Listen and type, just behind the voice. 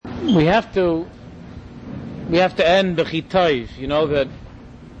we have to end b'chitayv. You know that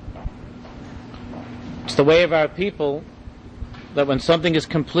it's the way of our people that when something is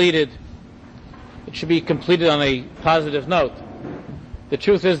completed, it should be completed on a positive note. The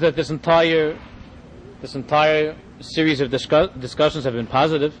truth is that this entire series of discussions have been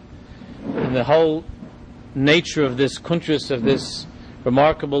positive, and the whole nature of this kuntris, of this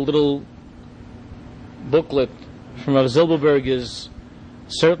remarkable little booklet from Rav Zilberberg, is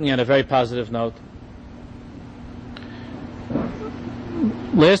certainly on a very positive note.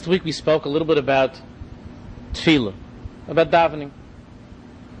 Last week we spoke a little bit about tefillah, about davening.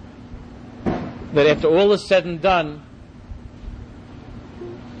 That after all is said and done,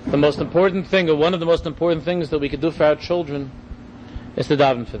 the most important thing, or one of the most important things that we could do for our children, is to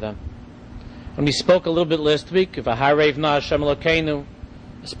daven for them. And we spoke a little bit last week of Aharev Na Hashem Elokeinu,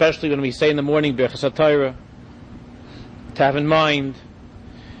 especially when we say in the morning Birchas HaTorah, to have in mind.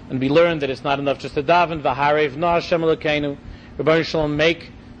 And we learned that it's not enough just to daven, V'harev Na Hashem Elokeinu, Rebbeinu Shalom,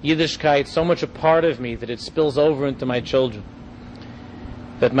 make Yiddishkeit so much a part of me that it spills over into my children,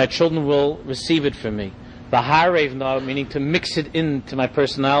 that my children will receive it from me. V'harev Na, meaning to mix it into my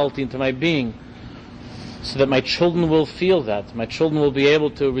personality, into my being, so that my children will feel that, my children will be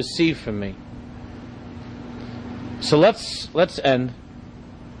able to receive from me. So let's end.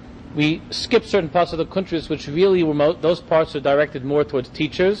 We skipped certain parts of the countries which really were those parts are directed more towards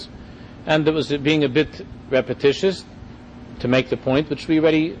teachers, and it was being a bit repetitious to make the point, which we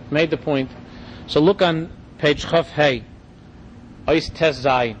already made the point. So look on page Chaf Hey, Ois Tes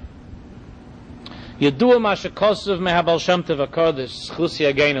Zayin. Yedua ma shekosov mehabal Shem Tov HaKodesh Zchus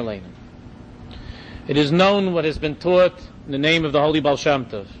Yagein Aleinu. It is known what has been taught in the name of the Holy Baal Shem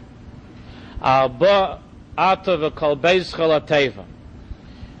Tov. Alba Ata v'kol beis chol ateva.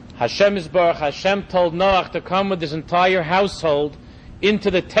 Hashem Yisbarach, Hashem told Noach to come with his entire household into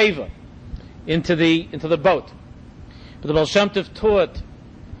the teva, into the boat. But the Baal Shem Tov taught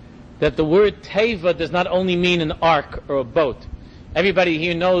that the word teva does not only mean an ark or a boat. Everybody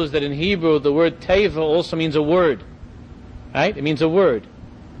here knows that in Hebrew the word teva also means a word. Right? It means a word.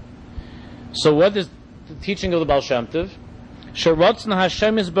 So what is the teaching of the Baal Shem Tov? Sherotzna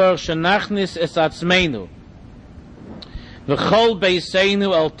Hashem Yisbarach shenachnis es atzmeinu v'chol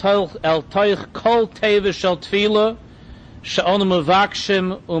beiseinu el toich kol teva shel tefillah she'onu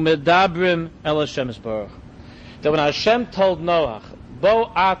mevakshim umedabrim el Hashem Yisbarach. That when Hashem told Noach,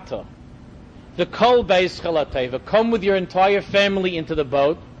 Bo ata, the kol beis chol teva, come with your entire family into the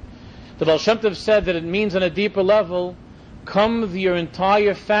boat, the Baal Shem Tov said that it means on a deeper level, come with your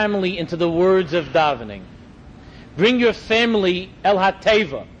entire family into the words of davening. Bring your family el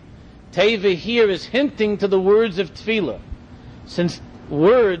ha-teva. Teva here is hinting to the words of tefillah, since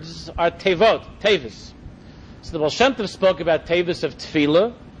words are tevot, tevis. So the Baal Shem Tov spoke about tevis of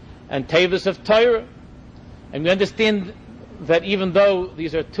tefillah and tevis of Torah. And we understand that even though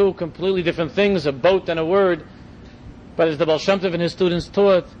these are two completely different things, a boat and a word, but as the Baal Shem Tov and his students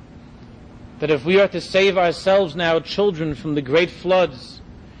taught, that if we are to save ourselves and our children from the great floods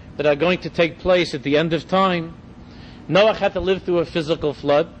that are going to take place at the end of time, Noach had to live through a physical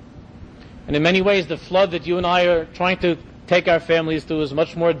flood. And in many ways, the flood that you and I are trying to take our families through is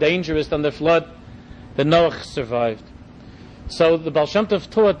much more dangerous than the flood that Noach survived. So the Baal Shem Tov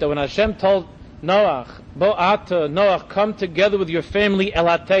taught that when Hashem told Noach, Bo'ata, Noach, come together with your family el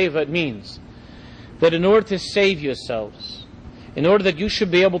ha-teva, it means that in order to save yourselves, in order that you should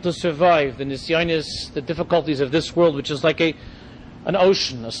be able to survive the nisyanis, the difficulties of this world, which is like an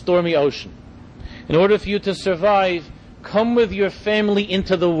ocean, a stormy ocean, in order for you to survive, come with your family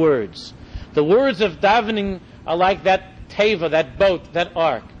into the words. The words of davening are like that teva, that boat, that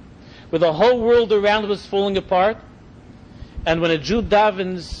ark, where the whole world around was falling apart. And when a Jew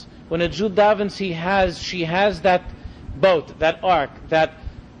davens, she has that boat, that ark, that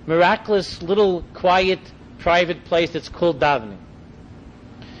miraculous little quiet, private place that's called davening.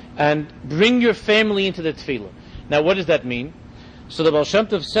 And bring your family into the tefillah. Now, what does that mean? So the Baal Shem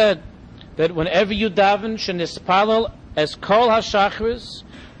Tov said that whenever you daven, shenispalel as kol hashachris,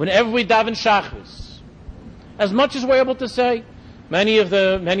 whenever we daven shachris, as much as we're able to say, many of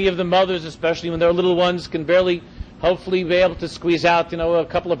the mothers, especially when they're little ones, can barely, hopefully, be able to squeeze out, a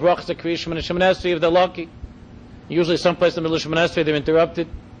couple of brachas of Kriya Shema and Shemoneh Esrei if they're lucky. Usually, someplace in the middle of Shemoneh Esrei, they're interrupted.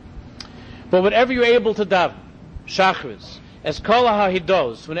 But whatever you're able to daven, shachris, as kol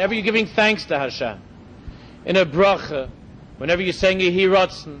hahidos, whenever you're giving thanks to Hashem, in a bracha, whenever you're saying a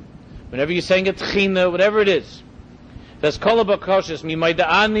hiratzen, whenever you're saying a tchina, whatever it is, that's kol habakoshes mi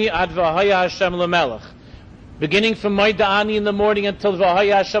mayda'ani ad v'haya Hashem lemelech, beginning from mayda'ani in the morning until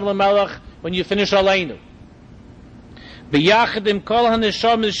v'haya Hashem lemelech when you finish aleinu. B'yachadim kol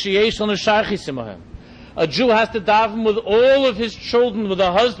haneshamas sheyesh l'neshaychis imohem. A Jew has to daven with all of his children, with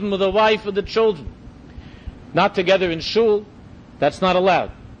a husband, with a wife, with the children. Not together in shul. That's not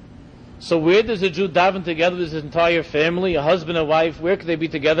allowed. So where does a Jew daven together with his entire family, a husband, a wife? Where could they be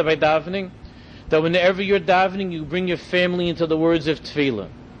together by davening? That whenever you're davening, you bring your family into the words of tefillah.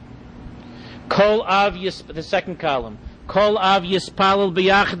 Kol av the second column. Kol av yispalel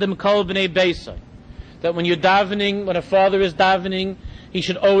b'yachadim kol b'nei beisai. That when you're davening, when a father is davening, he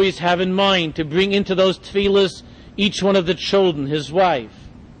should always have in mind to bring into those tefillahs each one of the children, his wife.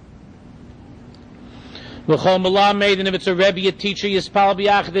 V'chol melamed, and if it's a Rebbe, a teacher, yispal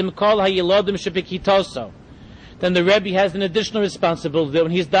b'yachadim kol hayilodim shebekitoso. Then the Rebbe has an additional responsibility that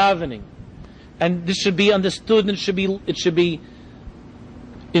when he's davening, and this should be understood, and it should be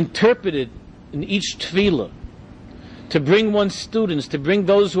interpreted in each tefillah, to bring one's students, to bring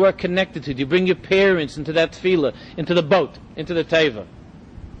those who are connected to you, bring your parents into that tefillah, into the boat, into the teva.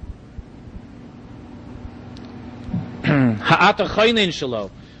 Ha'ata chaynein shalo.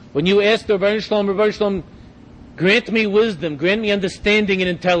 When you ask the Rebbeinu Shalom, grant me wisdom, grant me understanding and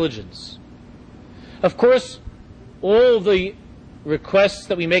intelligence. Of course, all the requests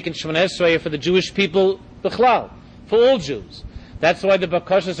that we make in Shemoneh Esrei are for the Jewish people, b'chlal, for all Jews. That's why the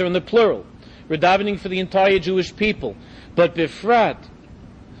bakashas are in the plural. We're davening for the entire Jewish people. But befrat,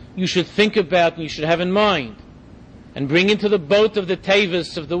 you should think about and you should have in mind and bring into the boat of the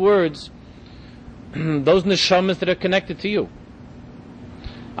tevas of the words those neshamas that are connected to you.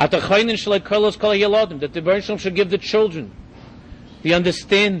 That the Rebbeinu Shalom should give the children the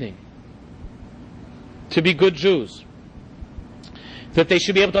understanding to be good Jews. That they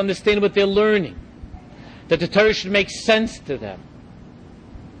should be able to understand what they're learning. That the Torah should make sense to them.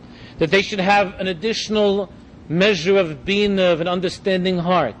 That they should have an additional measure of bina, of an understanding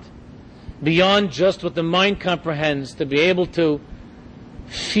heart, beyond just what the mind comprehends, to be able to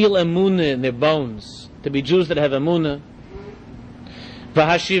feel emunah in their bones, to be Jews that have emunah.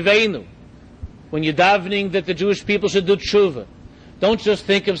 V'hashivenu, when you're davening that the Jewish people should do tshuva, don't just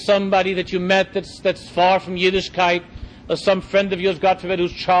think of somebody that you met that's far from Yiddishkeit, or some friend of yours, God forbid,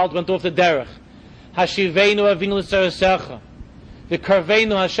 whose child went off the derech. Hashivenu avinu l'sarasecha.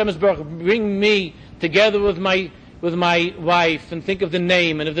 V'karvenu Hashem Yisborach, bring me together with my wife, and think of the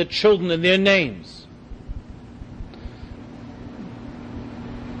name and of the children and their names.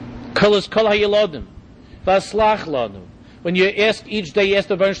 Kol hayilodim v'aslach lanu. When you ask each day, you ask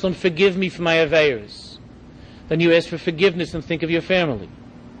the Rebbeinu Shalom, forgive me for my aveiros. Then you ask for forgiveness and think of your family.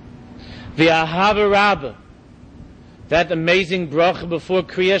 V'ahava rabbah, that amazing bracha before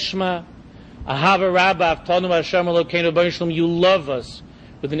Kriyas Shema. Ahava rabbah avtanu Hashem Elokeinu, Rebbeinu Shalom, you love us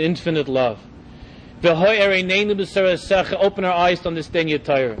with an infinite love. V'hoi ereineinu b'sarasecha, open our eyes to understand your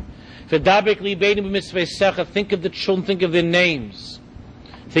Torah. V'dabek libeinu b'mitzveisecha, think of the children, think of their names.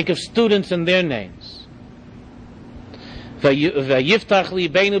 Think of students and their names. V'yiftach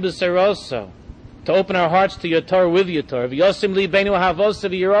libeinu b'saroso, to open our hearts to your Torah with your Torah. V'yosim libeinu havosa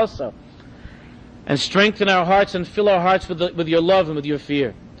v'yiroso, and strengthen our hearts and fill our hearts with your love and with your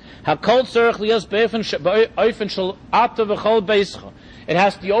fear. Hakol tzarich liyos b'ofen shel ata v'chol beischa. It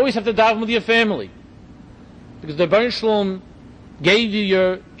has to, you always have to daven with your family, because the Rebbeinu Shalom gave you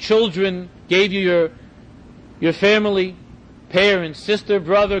your children, gave you your family, parents, sister,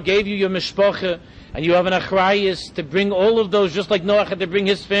 brother, gave you your mishpacha, and you have an achrayus to bring all of those, just like Noach had to bring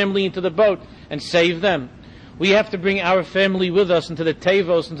his family into the boat and save them. We have to bring our family with us into the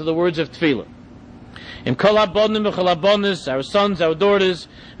tevos, into the words of tefillah. In kol habonim v'chol habonis, our sons, our daughters,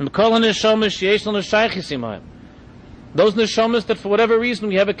 and kol haneshamas sheyesh lanu shaychis imayim, those neshamas that for whatever reason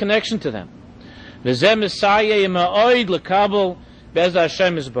we have a connection to them. V'zeh misayeh ima'oid l'kabel be'ez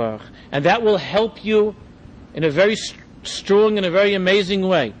Hashem Yisborach, and that will help you in a very strong and a very amazing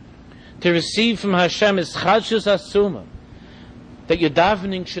way to receive from Hashem His chadshus asuma, that your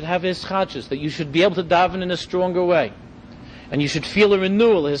davening should have His chadshus, that you should be able to daven in a stronger way, and you should feel a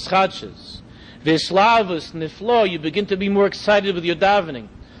renewal of His chadshus. V'eslavus niflo, you begin to be more excited with your davening.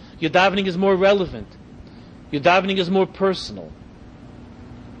 Your davening is more relevant. Your davening is more personal.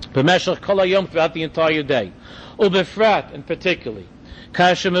 B'meshach kol hayom, throughout the entire day. Ubefrat, and particularly,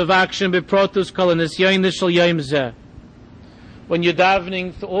 kashem evakshim beprotus kol hanisyonis shel yom zeh. When you're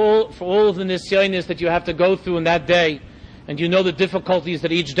davening for all of the nisyonis that you have to go through in that day, and you know the difficulties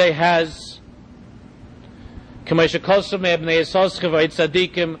that each day has. Which you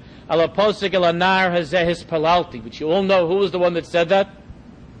all know, who was the one that said that?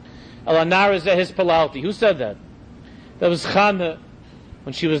 Elanar Zehis Palalti. Who said that? That was Chana,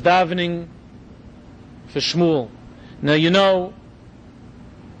 when she was davening for Shmuel. Now you know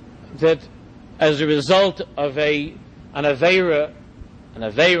that as a result of a an Aveira, on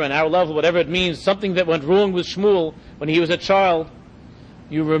our level, whatever it means, something that went wrong with Shmuel when he was a child,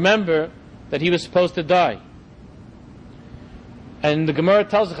 you remember that he was supposed to die. And the Gemara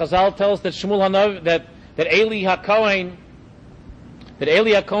tells, Chazal tells that Shmuel Hanav, that Eli HaKohen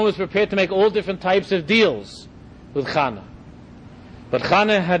was prepared to make all different types of deals with Chana. But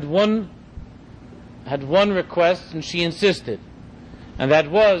Chana had one request, and she insisted, and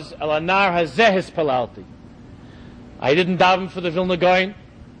that was El Anar Hazeh Palalti. I didn't daven for the Vilna Gaon.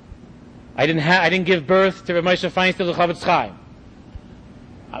 I didn't give birth to Rav Moshe Feinstein the Chavetz Chaim.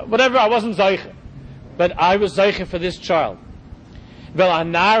 Whatever, I wasn't Zeiche, but I was Zeiche for this child. Well,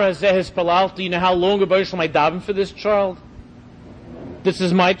 Anar Hazeh Palalti. You know how long ago shall I daven for this child? This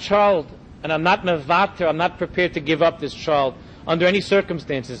is my child, and I'm not mevater. I'm not prepared to give up this child under any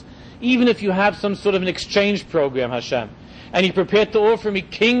circumstances. Even if you have some sort of an exchange program, Hashem, and you're prepared to offer me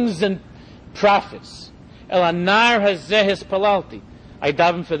kings and prophets. El Anar Hazeh Palalti. I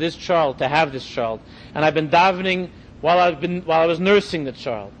daven for this child, to have this child, and I've been davening while I was nursing the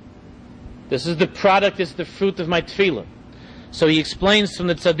child. This is the product, this is the fruit of my tefillah. So he explains from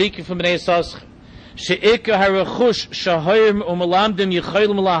the tzaddikim from Bnei Yissaschar, she'ikar harachush shahoyim u'melamdim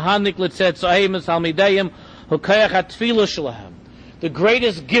yichaylim lahanik l'tzetzaim esalmideyim hukayach hatefillah shalahem. The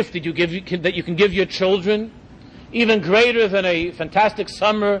greatest gift that you can give your children, even greater than a fantastic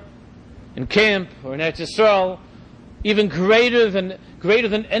summer in camp or in Eretz Yisrael, even greater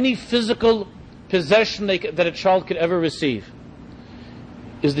than any physical possession that a child could ever receive,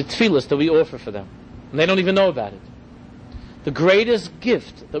 is the tefillas that we offer for them, and they don't even know about it. The greatest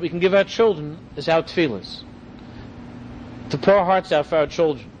gift that we can give our children is our tefillas, to pour our hearts out for our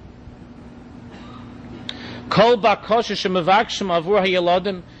children. Kol bakasha shemavakshim avur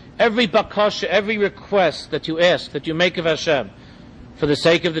hayeladim. Every bakasha, every request that you ask, that you make of Hashem, for the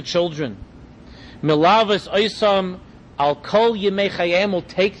sake of the children, milavas oisam al kol yemei chayim, will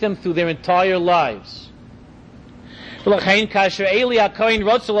take them through their entire lives. V'lachein kasher Eli HaKohen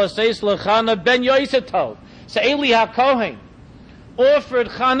rotzel aseis lechana ben Yosetov. So Eli HaKohen offered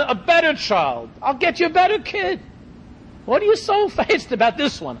Chana a better child. I'll get you a better kid. What are you so fast about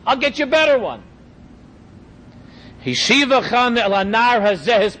this one? I'll get you a better one. Hishiva Chana el anar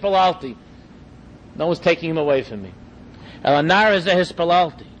hazeh palalti. No one's taking him away from me. El anar hazeh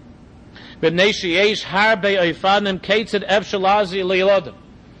palalti.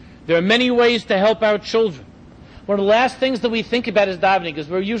 There are many ways to help our children. One of the last things that we think about is davening, because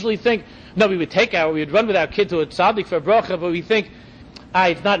we usually think, no, we would run with our kid to a tzaddik for a bracha, but we think,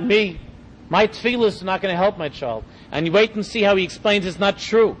 it's not me. My tefillah is not going to help my child. And you wait and see how he explains it's not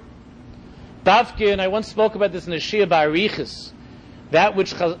true. Davke, and I once spoke about this in the Shia Ba'arichas, that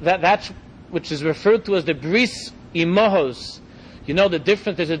which is referred to as the bris imohos. You know there's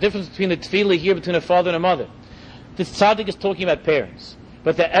a difference between the tefillah here between a father and a mother. This tzaddik is talking about parents.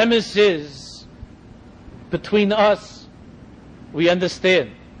 But the emes is, between us, we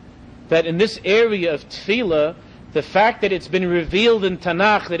understand that in this area of tefillah, the fact that it's been revealed in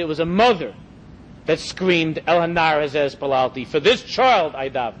Tanakh that it was a mother that screamed, El Hanar Hazeh Palalti, for this child I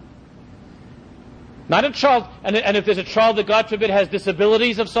daven. Not a child, and if there's a child that God forbid has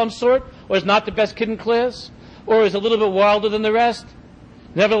disabilities of some sort, or is not the best kid in class, or is a little bit wilder than the rest,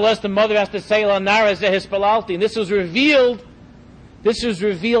 nevertheless the mother has to say, El Hanar Hazeh Palalti, and this was revealed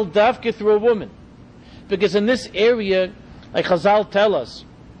dafka through a woman. Because in this area, like Chazal tell us,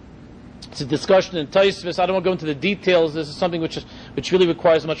 it's a discussion in Tosfos. I don't want to go into the details. This is something which really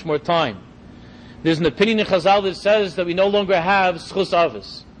requires much more time. There's an opinion in Chazal that says that we no longer have schus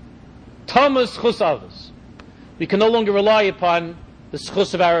avos. Thomas schus avos. We can no longer rely upon the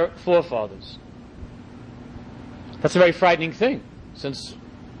schus of our forefathers. That's a very frightening thing, since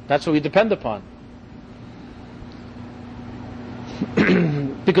that's what we depend upon.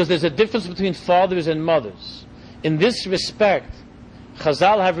 Because there's a difference between fathers and mothers. In this respect,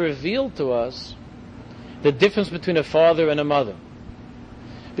 Chazal have revealed to us the difference between a father and a mother.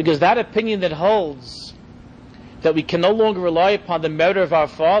 Because that opinion that holds that we can no longer rely upon the merit of our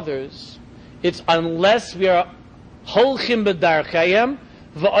fathers, it's unless we are holchim b'darchayim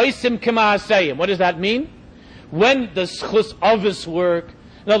v'oisim k'ma'asayim. What does that mean? When does schus avos work?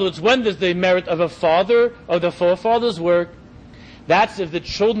 In other words, when does the merit of a father or the forefathers work? That's if the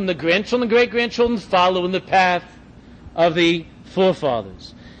children, the grandchildren, great-grandchildren follow in the path of the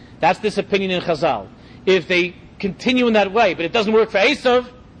forefathers. That's this opinion in Chazal. If they continue in that way, but it doesn't work for Esav.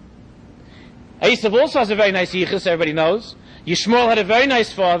 Esav also has a very nice yichus, everybody knows. Yishmael had a very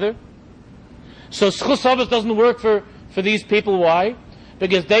nice father. So schus avos doesn't work for these people. Why?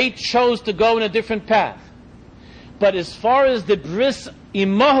 Because they chose to go in a different path. But as far as the bris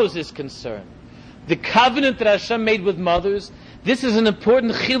imahos is concerned, The covenant that Hashem made with mothers, this is an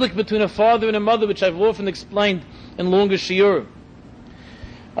important chiluk between a father and a mother, which I've often explained in longer shiurim.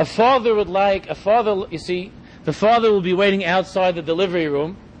 You see, the father will be waiting outside the delivery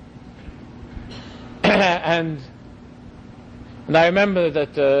room, and I remember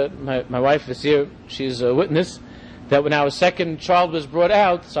that my wife is here, she's a witness, that when our second child was brought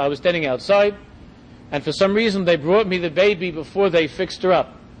out, so I was standing outside, and for some reason they brought me the baby before they fixed her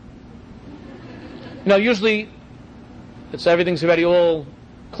up. Usually everything's already all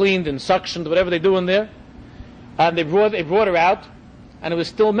cleaned and suctioned, whatever they do in there, and they brought her out, and it was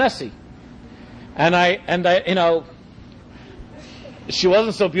still messy. And I, she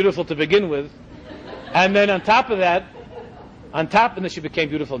wasn't so beautiful to begin with, and then on top of that, and then she became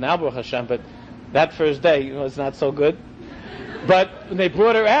beautiful now, Baruch Hashem, but that first day, it's not so good. But when they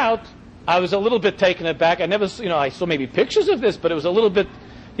brought her out, I was a little bit taken aback. I never, I saw maybe pictures of this, but it was a little bit,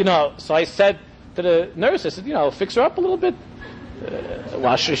 so I said to the nurse, I said, fix her up a little bit,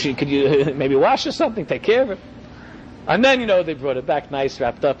 wash her, could you maybe wash her something, take care of her. And then, they brought her back nice,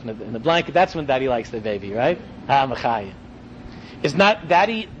 wrapped up in the blanket. That's when Daddy likes the baby, right? It's not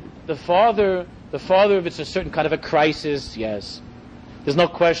Daddy, the father, if it's a certain kind of a crisis, yes. There's no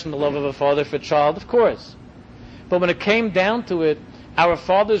question the love of a father for a child, of course. But when it came down to it, our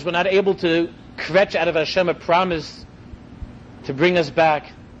fathers were not able to kvetch out of Hashem a promise to bring us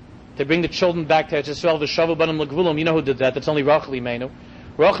back, to bring the children back to Eretz Yisrael, v'shavu banim l'gvulim. You know who did that? That's only Rachel Imeinu.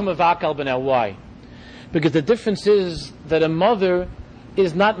 Rachel mevakal b'nei. Why? Because the difference is that a mother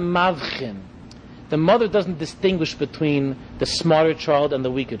is not mavchin. The mother doesn't distinguish between the smarter child and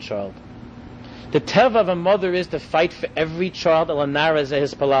the weaker child. The teva of a mother is to fight for every child, elanara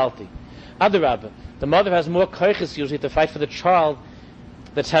zehis palalti. Adarabah, the mother has more koiches usually to fight for the child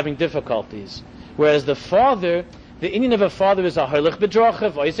that's having difficulties. Whereas the father, the Indian of a father is a harlich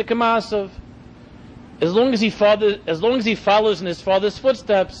bedrachav, oisek amasav. As long as he follows in his father's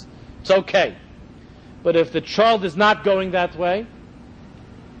footsteps, it's okay. But if the child is not going that way,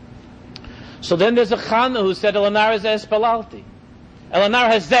 so then there's a Chana who said Elanar is Espalalti. Elanar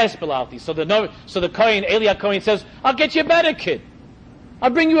has Espalalti. So the Kohen, Eli HaKohen says, I'll get you a better kid. I'll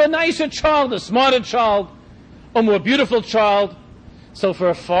bring you a nicer child, a smarter child, a more beautiful child. So for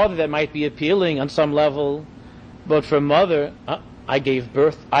a father that might be appealing on some level, but for a mother, I gave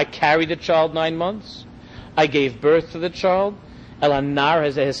birth, I carried the child 9 months, I gave birth to the child, Elanar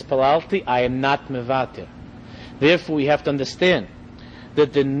has Espalalti, I am not mevater. Therefore we have to understand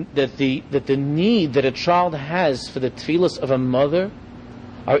that the need that a child has for the tefillas of a mother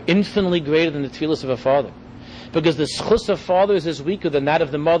are infinitely greater than the tefillas of a father. Because the schus of fathers is weaker than that of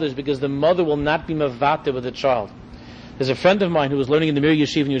the mothers, because the mother will not be mevater with the child. There's a friend of mine who was learning in the Mir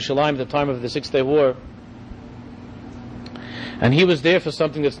Yeshiva in Yerushalayim at the time of the 6-Day War, and he was there for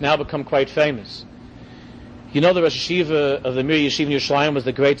something that's now become quite famous. The Rosh Yeshiva of the Mir Yeshiva in Yerushalayim was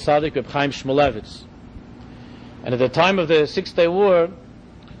the great tzaddik Reb Chaim Shmulevitz. And at the time of the 6-Day War,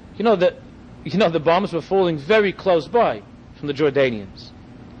 the bombs were falling very close by from the Jordanians.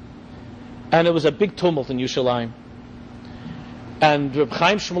 And it was a big tumult in Yerushalayim. And Reb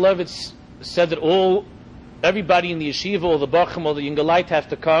Chaim Shmulevitz said that everybody in the yeshiva, all the bachim, all the yingalite have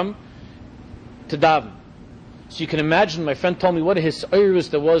to come to daven. So you can imagine, my friend told me what a hisayrus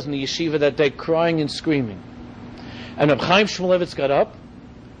there was in the yeshiva that day, crying and screaming. And Reb Chaim Shmulevitz got up.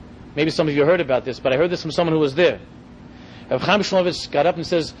 Maybe some of you heard about this, but I heard this from someone who was there. Reb Chaim Shmulevitz got up and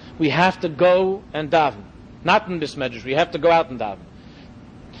says, we have to go and daven. Not in this medrash, we have to go out and daven.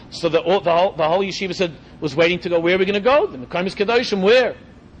 So the whole yeshiva was waiting to go, where are we going to go? The Mekayim Kedoshim, where?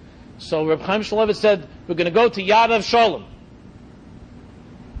 So Reb Chaim Shmulevitz said, we're going to go to Yad Avshalom.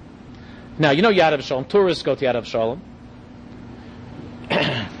 Now, Yad Avshalom, tourists go to Yad Avshalom.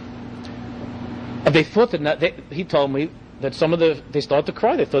 And they thought that, he told me, that they started to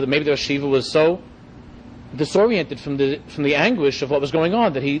cry. They thought that maybe their yeshiva was so disoriented from the anguish of what was going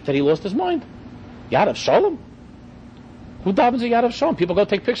on that he lost his mind. Yad Avshalom? Who davens at Yad Avshalom? People go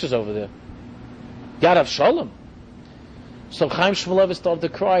take pictures over there. Yad Avshalom? So Chaim Shmulevitz started to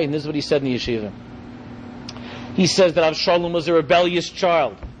cry, and this is what he said in the yeshiva. He says that Avshalom was a rebellious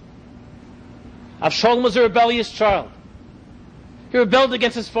child. Avshalom was a rebellious child. He rebelled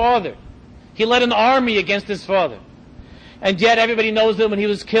against his father. He led an army against his father. And yet everybody knows that when he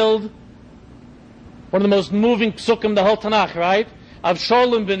was killed, one of the most moving psukim, the whole Tanakh, right?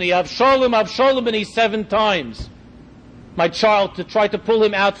 Avshalom b'ni, Avshalom, Avshalom b'ni 7 times. My child, to try to pull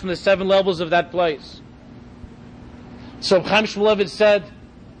him out from the 7 levels of that place. So Chaim Shmulevitz said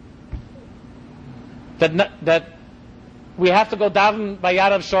that we have to go daven by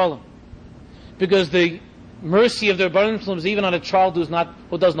Yad Avshalom, because the mercy of the Rebbeinu is even on a child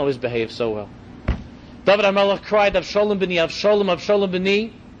who doesn't always behave so well. David HaMelech cried, Avshalom b'ni, Avshalom, Avshalom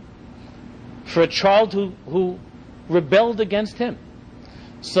b'ni, for a child who rebelled against him.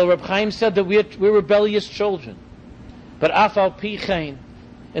 So Reb Chaim said that we're rebellious children. But Afal Pichein,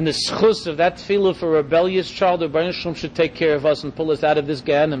 in the schus of that tefillah for a rebellious child, the Rebbeinu Shalom should take care of us and pull us out of this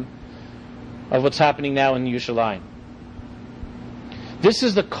Gehenim of what's happening now in Yerushalayim. This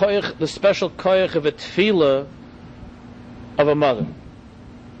is the koyach, the special koyach of a tefillah of a mother.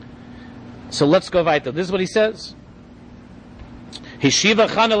 So let's go weiter. This is what he says. Hishiva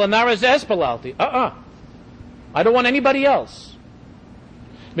Chana Lanara Zes Palalti. I don't want anybody else.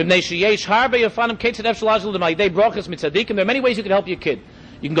 There are many ways you can help your kid.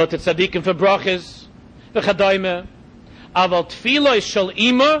 You can go to tzaddikim for brachas, v'chadayme. Aval tefillah shel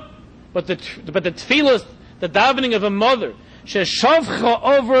ima, but the tefillah, the davening of a mother, sheshavcha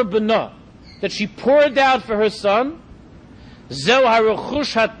over b'na, that she poured out for her son. Zeu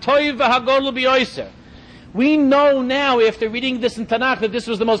haruchush hatoiv v'hagolu b'yoser. We know now, after reading this in Tanakh, that this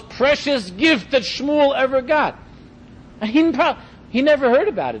was the most precious gift that Shmuel ever got. He never heard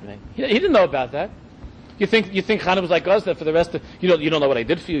about it, man. He didn't know about that. You think Chana was like us, that for the rest of you don't know what I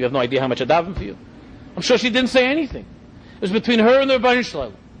did for you. You have no idea how much I davened for you. I'm sure she didn't say anything. It was between her and the Rebbeinu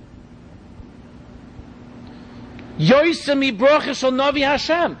Shalom. Yoisemi brocha shel Navi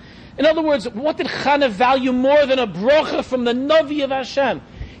Hashem. In other words, what did Chana value more than a brocha from the Navi of Hashem?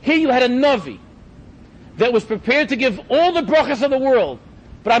 Here you had a Navi that was prepared to give all the brachas of the world,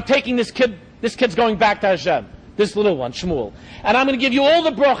 but I'm taking this kid's going back to Hashem. This little one, Shmuel. And I'm going to give you all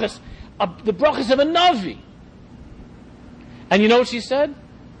the brachas of a Navi. And you know what she said?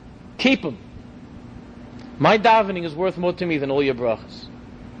 Keep him. My davening is worth more to me than all your brachas.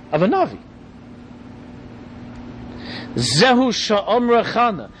 Of a Navi. Zehu sha'omra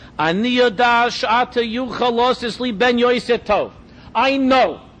chana. Ani yodah sh'ata yuchal osis li ben yoyset tov. I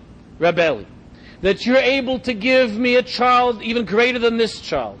know, Rebelli, that you're able to give me a child even greater than this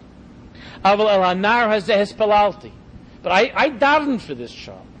child. Aval el hanar hazeh hispalalti. But I davened for this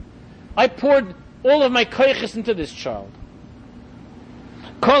child. I poured all of my koiches into this child.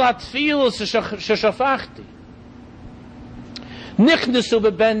 Kol hatfilos sheshafachti. Nichnesu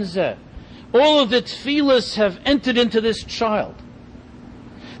beben zeh. All of the tefillas have entered into this child.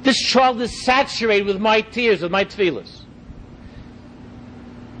 This child is saturated with my tears, with my tefillas.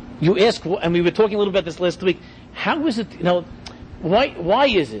 You ask, and we were talking a little about this last week, how is it, why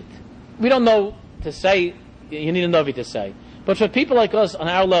is it? We don't know to say, you need a Navi to say. But for people like us on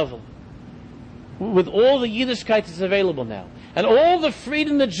our level, with all the Yiddishkeit that's available now, and all the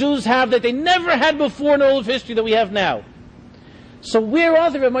freedom the Jews have that they never had before in all of history that we have now. So where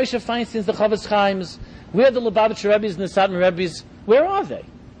are the Rav Moshe Feinsteins, the Chavetz Chaims, where are the Lubavitcher Rebbes and the Satmar Rebbes? Where are they?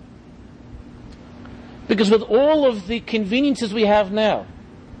 Because with all of the conveniences we have now,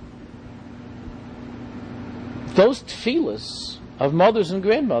 those tefillas of mothers and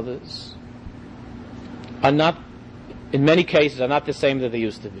grandmothers are not, in many cases, are not the same that they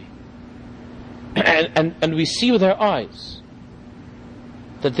used to be. And we see with our eyes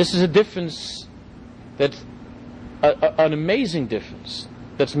that this is a difference, that an amazing difference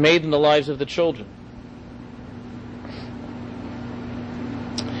that's made in the lives of the children.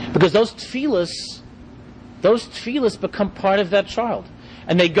 Because those tefillas become part of that child.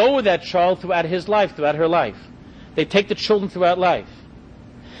 And they go with that child throughout his life, throughout her life. They take the children throughout life.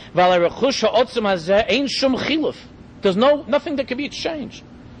 There's nothing that can be exchanged.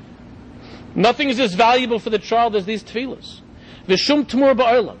 Nothing is as valuable for the child as these tefillas. Not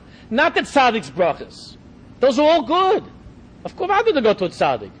that tzaddik's brachas. Those are all good. Of course, how did they go to a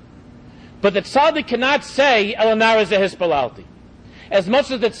tzaddik? But the tzaddik cannot say, Elanara zehispalalti. As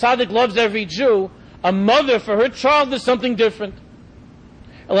much as the tzaddik loves every Jew, a mother for her child is something different.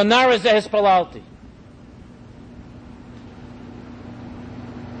 Elanara zehispalalti.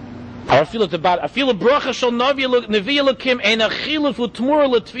 I feel a bracha shel Navi Elokim ein achiluf u'tmura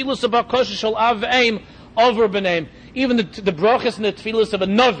l'tfilas abakosha shel av aim over b'neim. Even the brachas and the tfilas of a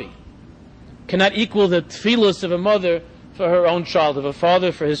Navi cannot equal the tfilas of a mother for her own child, of a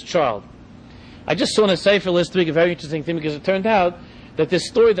father for his child. I just saw in a sefer last week a very interesting thing, because it turned out that this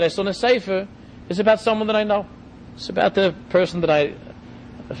story that I saw in a sefer is about someone that I know. It's about a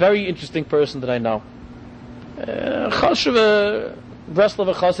very interesting person that I know. Breslov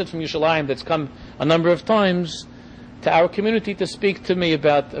Chassid from Yerushalayim that's come a number of times to our community to speak to me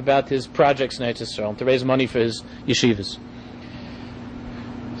about his projects in Eretz Yisrael, to raise money for his yeshivas.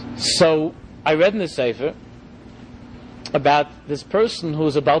 So I read in the sefer about this person who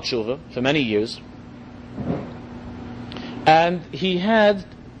was a Baal Tshuva for many years, and he had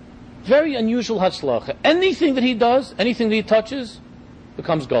very unusual hatzlacha. Anything that he does, anything that he touches,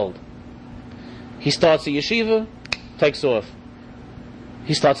 becomes gold. He starts a yeshiva, takes off.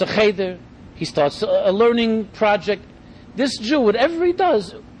 He starts a cheder, he starts a learning project. This Jew, whatever he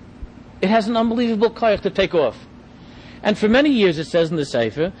does, it has an unbelievable koyach to take off. And for many years, it says in the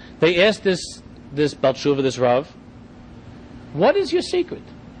Sefer, they asked this Baal Tshuva, this Rav, what is your secret?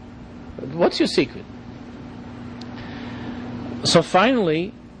 What's your secret? So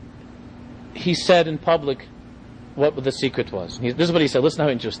finally, he said in public what the secret was. This is what he said. Listen how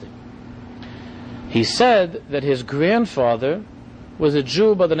interesting. He said that his grandfather was a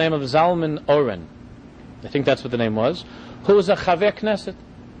Jew by the name of Zalman Oren. I think that's what the name was. Who was a Chaver Knesset,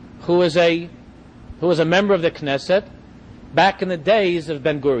 who was a member of the Knesset back in the days of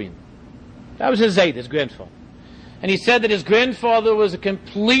Ben Gurion. That was his Zayd, his grandfather. And he said that his grandfather was a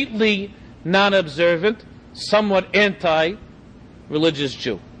completely non-observant, somewhat anti-religious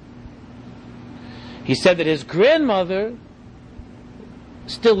Jew. He said that his grandmother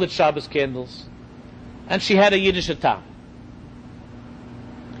still lit Shabbos candles, and she had a Yiddish atam.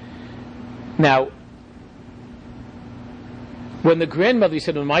 Now, when the grandmother, he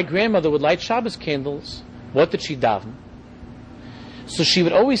said, when my grandmother would light Shabbos candles, what did she daven? So she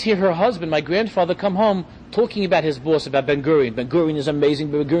would always hear her husband, my grandfather, come home talking about his boss, about Ben Gurion. Ben Gurion is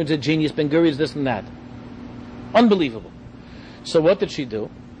amazing, Ben Gurion's a genius, Ben Gurion is this and that. Unbelievable. So what did she do?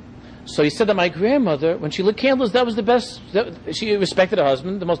 So he said that my grandmother, when she lit candles, that was the best. She respected her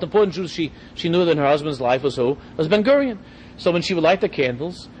husband. The most important Jew she knew in her husband's life was who? Was Ben Gurion. So when she would light the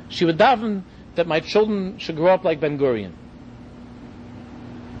candles, she would daven that my children should grow up like Ben Gurion.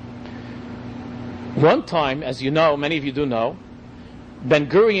 One time, as you know, many of you do know, Ben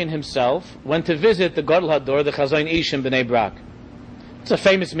Gurion himself went to visit the Gadol Hador, the Chazon Ish in Bnei Brak. It's a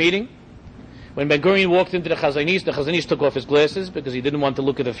famous meeting. When Ben Gurion walked into the Chazon Ish took off his glasses because he didn't want to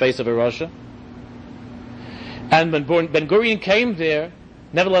look at the face of a Rasha. And when Ben Gurion came there,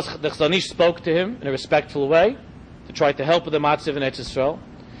 nevertheless the Chazon Ish spoke to him in a respectful way to try to help with the Matziv and Eretz Yisrael.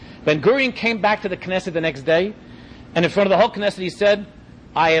 Ben Gurion came back to the Knesset the next day, and in front of the whole Knesset he said,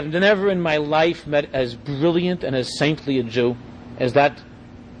 I have never in my life met as brilliant and as saintly a Jew as that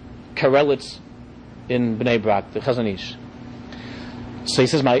Karelitz in Bnei Brak, the Chazon Ish. So he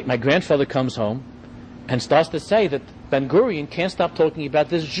says, my grandfather comes home and starts to say that Ben Gurion can't stop talking about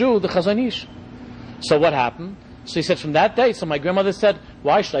this Jew, the Chazon Ish. So what happened? So he said, from that day, so my grandmother said,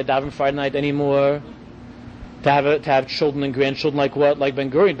 why should I daven Friday night anymore? To have children and grandchildren like what? Like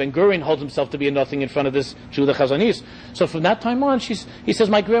Ben Gurion. Ben Gurion holds himself to be a nothing in front of this Jew, the Chazon Ish. So from that time on, he says,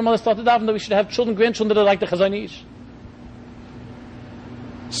 my grandmother started davening that we should have children, grandchildren that are like the Chazon Ish.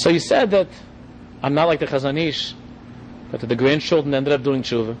 So he said that I'm not like the Chazon Ish, but that the grandchildren ended up doing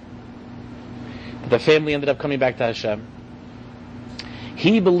tshuva, that the family ended up coming back to Hashem.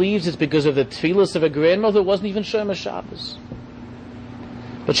 He believes it's because of the tefillas of a grandmother who wasn't even Shomer Shabbos.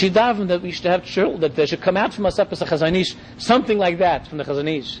 But she davened that we should have children, that they should come out from us up as a Chazon Ish, something like that from the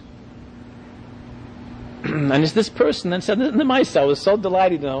Chazon Ish. And it's this person then said, the Maisa was so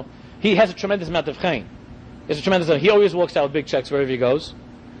delighted, he has a tremendous amount of chayin. He always walks out with big checks wherever he goes,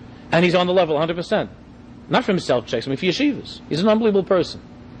 and he's on the level 100%. Not for himself checks, for yeshivas. He's an unbelievable person.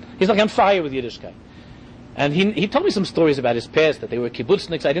 He's like on fire with Yiddishkeit. And he told me some stories about his past, that they were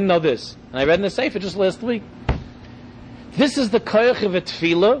kibbutzniks. I didn't know this. And I read in the Sefer just last week. This is the koyach of a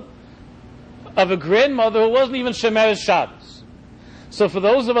tefillah of a grandmother who wasn't even Shomer Shabbos. So for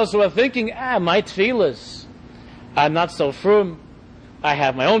those of us who are thinking, my tefillahs, I'm not so frum, I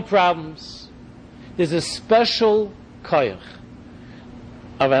have my own problems, there's a special koyach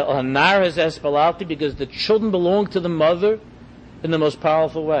of a nar hazeh spalalti because the children belong to the mother in the most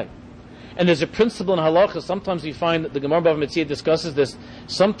powerful way. And there's a principle in halacha, sometimes we find that the Gemara Bava Metzia discusses this,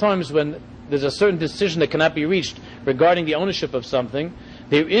 sometimes when there's a certain decision that cannot be reached regarding the ownership of something,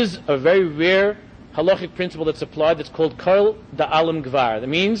 there is a very rare halachic principle that's applied that's called Kol Da'alim Gvar. That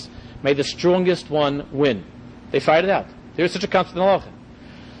means, may the strongest one win. They fired it out. There is such a concept in halacha.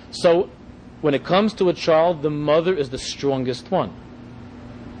 So, when it comes to a child, the mother is the strongest one.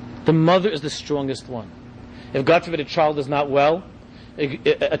 The mother is the strongest one. If God forbid a child is not well,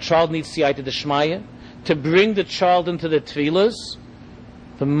 a child needs siyata d'shmaya, to bring the child into the tefillas,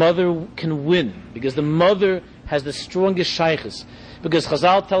 the mother can win, because the mother has the strongest shaykhs. Because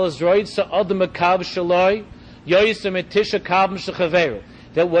Chazal tell us,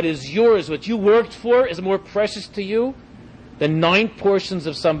 that what is yours, what you worked for, is more precious to you than 9 portions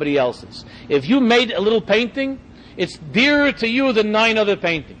of somebody else's. If you made a little painting, it's dearer to you than 9 other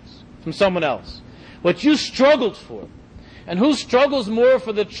paintings from someone else. What you struggled for. And who struggles more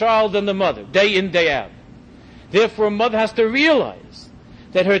for the child than the mother, day in, day out? Therefore, a mother has to realize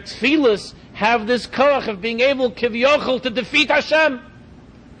that her tefillas have this koach of being able, kivyochel, to defeat Hashem.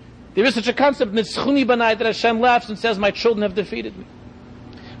 There is such a concept, Nitzchuni Banai, that Hashem laughs and says, my children have defeated me.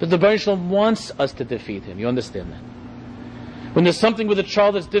 But the Baruch Shalom wants us to defeat him. You understand that? When there's something with a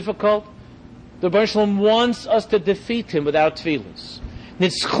child that's difficult, the Baruch Shalom wants us to defeat him without tefillahs.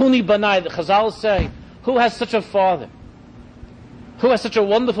 Nitzchuni Banai, the Chazal say, who has such a father? Who has such a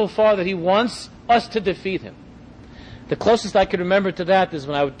wonderful father that he wants us to defeat him? The closest I can remember to that is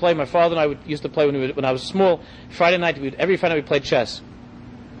when I would play, my father and I used to play when I was small. Friday night, every Friday night we played chess.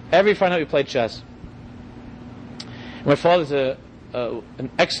 Every Friday night we played chess. My father's an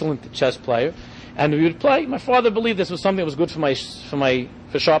excellent chess player, and we would play. My father believed this was something that was good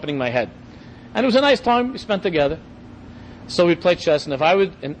for sharpening my head, and it was a nice time we spent together. So we'd play chess, and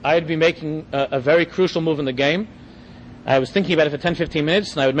I'd be making a very crucial move in the game. I was thinking about it for 10-15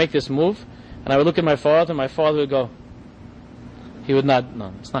 minutes, and I would make this move, and I would look at my father, and my father would go. He would not.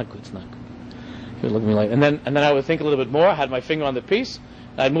 No, it's not good. It's not good. He would look at me like, and then I would think a little bit more. I had my finger on the piece.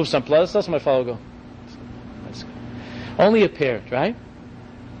 And I'd move some stuff, so my father would go. That's good. Only a parent, right?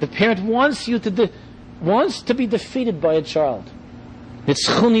 The parent wants you wants to be defeated by a child. It's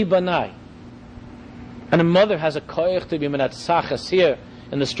chuni banai, and a mother has a koyach to be menatzachas here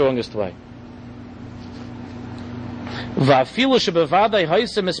in the strongest way. Va'afilu shebevadai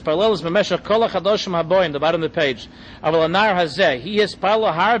hoysem espalelis b'meshach kol hachadoshim haboyin. The bottom of the page. Aval anar hazeh he is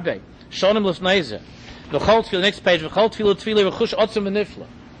palo harbe shonim lefneize. V'chol tefillah. Next page. V'chol tefillah v'chush otzim v'nifla.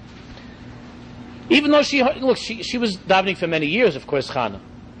 Even though she was davening for many years, of course, Chana.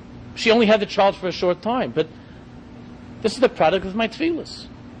 She only had the child for a short time, but this is the product of my tefillahs.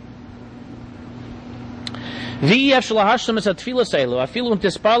 V'yef shalahashlam es atfilas elu afilu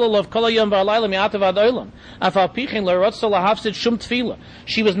tispalo lov kol hayom v'alayla mi'atav ad olam afal pichin l'rotza lahafsid shum tefillah.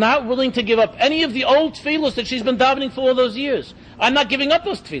 She was not willing to give up any of the old tefillahs that she's been davening for all those years. I'm not giving up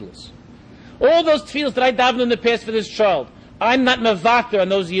those tefillahs. All those tefillahs that I davened in the past for this child, I'm not mevater on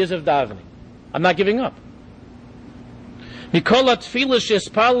those years of davening. I'm not giving up. Mikol tefillah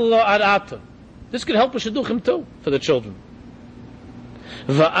shespalo lo ad ato. This could help with shidduchim too for the children.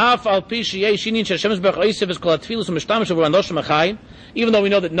 Even though we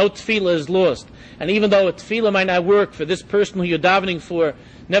know that no tefillah is lost, and even though a tefillah might not work for this person who you're davening for,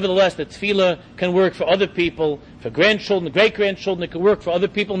 nevertheless the tefillah can work for other people, for grandchildren, great-grandchildren. It can work for other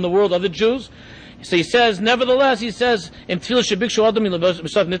people in the world, other Jews. So he says, nevertheless, he says, in tefillah shebikshu adam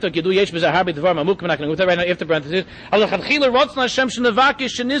mitzvah nittok yedu yesh b'zeh harbe dvar mamukim. I'm not going to go there right now after parentheses. Al chadchila rotzna Hashem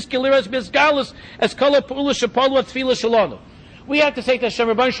shenevakish sheniske liras bezgalus es kol ha'pa'ula shepalu tefillah shalonu. We have to say to Hashem,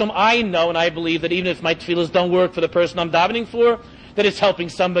 Rabbi Shalom, I know and I believe that even if my tefillahs don't work for the person I'm davening for, that it's helping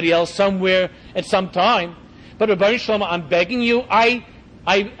somebody else somewhere at some time. But Rabbi Shalom, I'm begging you, I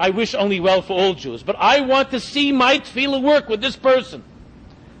wish only well for all Jews, but I want to see my tefillah work with this person.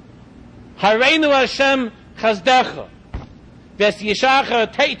 Hareinu Hashem chazdecha, ves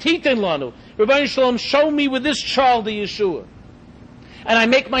yishacha titen lanu. Rabbi Shalom, show me with this child the Yeshua. And I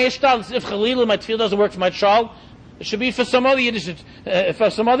make my ishtal, if Chalila, my tefillah doesn't work for my child, it should be for some other Yiddish,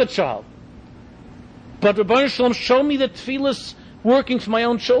 for some other child. But Rabbi Shalom, show me the tefillahs working for my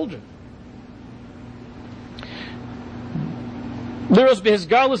own children. Liros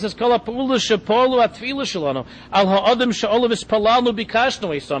behizgalus es kol ha'pa'ula shepolu ha'tefillah shalanu al ha'adam she'olav ispalalu bikashnu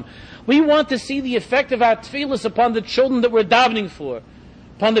esam. We want to see the effect of our tefillahs upon the children that we're davening for,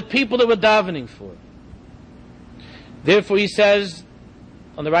 upon the people that we're davening for. Therefore, he says,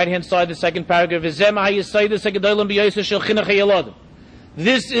 on the right-hand side, the second paragraph, this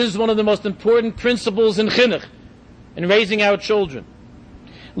is one of the most important principles in chinuch, in raising our children.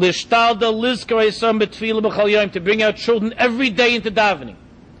 To bring our children every day into davening.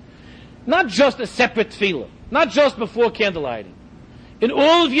 Not just a separate tefillah, not just before candlelighting. In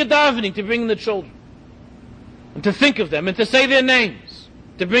all of your davening, to bring the children. And to think of them, and to say their names.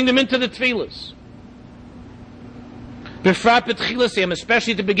 To bring them into the tefillahs.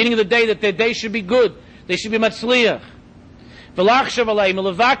 Especially at the beginning of the day, that their day should be good. They should be matzliach. The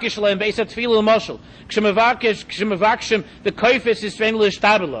koifes is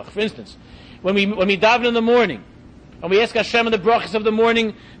for instance, when we daven in the morning, and we ask Hashem in the brachas of the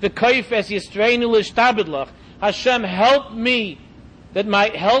morning, the koifes is l'shtabedlach. Hashem, help me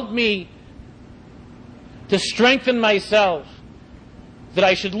to strengthen myself, that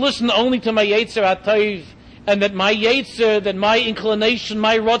I should listen only to my Yetzer HaTov, and that my Yetzer, that my inclination,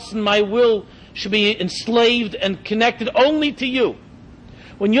 my rotzen, my will should be enslaved and connected only to you.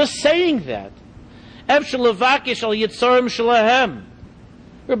 When you're saying that, Rabbi Shalom,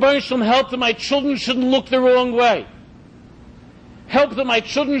 help that my children shouldn't look the wrong way. Help that my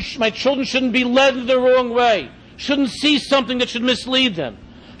children shouldn't be led the wrong way. Shouldn't see something that should mislead them.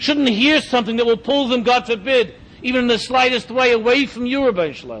 Shouldn't hear something that will pull them, God forbid, even in the slightest way, away from you,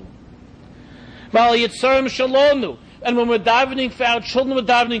 Rabbi Shalom. Mal Yitzarim Shalonu. And when we're davening for our children, we're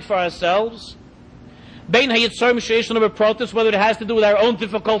davening for ourselves. Bein HaYitzarim Sheyesh Lanu B'Protus, whether it has to do with our own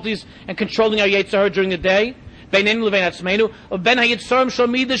difficulties and controlling our Yitzhar during the day. Bein Einu Levein Atzmeinu. Or Ben HaYitzarim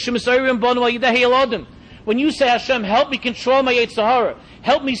Shalmidas Shemisayrim Bonu Al Yidei HaYilodim. When you say, Hashem, help me control my Yitzhar,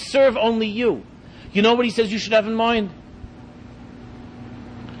 help me serve only you. You know what he says you should have in mind?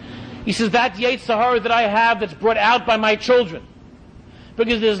 He says that Yitzhar that I have that's brought out by my children.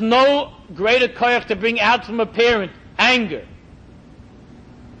 Because there's no greater koyach to bring out from a parent anger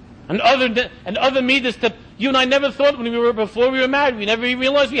and other midas that you and I never thought before we were married. We never even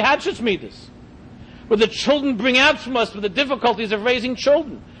realized we had such midas. Where the children bring out from us with the difficulties of raising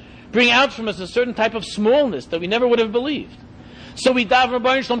children, bring out from us a certain type of smallness that we never would have believed. So we daven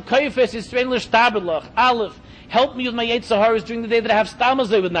Rabbeinu Shalom Koyfes Yisrael L'Shtabelach Aleph. Help me with my Yitzharas during the day that I have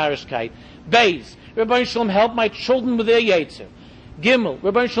stamazeh with narishkeit. Beis, Rabbeinu Shalom, help my children with their Yitzhar. Gimel,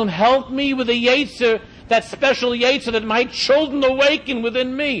 Rabbeinu Shalom, help me with a Yitzhar, that special Yitzhar that my children awaken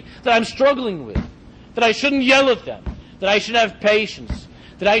within me, that I'm struggling with. That I shouldn't yell at them. That I should have patience.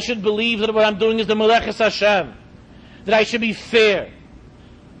 That I should believe that what I'm doing is the Meleches Hashem. That I should be fair.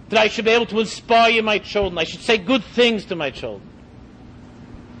 That I should be able to inspire my children. I should say good things to my children.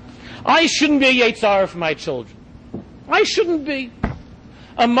 I shouldn't be a Yitzhar for my children. I shouldn't be.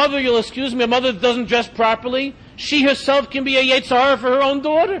 A mother, you'll excuse me, a mother that doesn't dress properly, she herself can be a Yitzhar for her own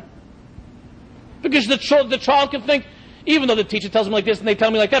daughter. Because the child can think, even though the teacher tells me like this and they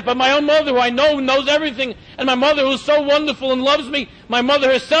tell me like that, but my own mother who I know knows everything, and my mother who's so wonderful and loves me, my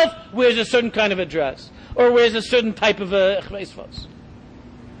mother herself wears a certain kind of a dress, or wears a certain type of a chmeisfos.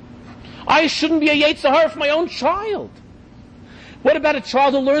 I shouldn't be a Yitzhar for my own child. What about a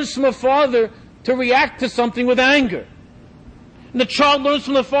child who learns from a father to react to something with anger? And the child learns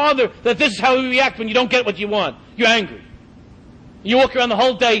from the father that this is how you react when you don't get what you want. You're angry. You walk around the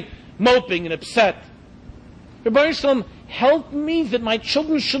whole day moping and upset. Rebbeinu Shalom, help me that my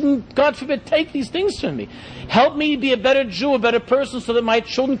children shouldn't, God forbid, take these things from me. Help me be a better Jew, a better person, so that my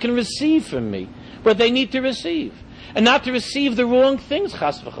children can receive from me what they need to receive. And not to receive the wrong things,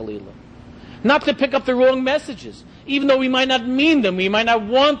 chas v'chalila. Not to pick up the wrong messages. Even though we might not mean them, we might not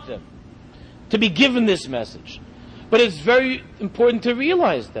want them to be given this message. But it's very important to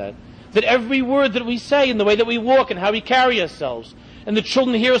realize that every word that we say and the way that we walk and how we carry ourselves, and the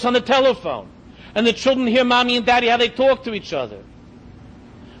children hear us on the telephone, and the children hear mommy and daddy how they talk to each other.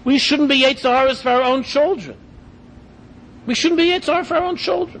 We shouldn't be Yitzharas for our own children. We shouldn't be Yitzhar for our own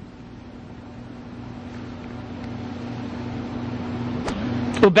children.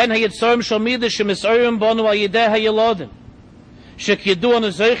 ובין היצורים של מידה שמסערים בנו על ידי הילודים שכידוע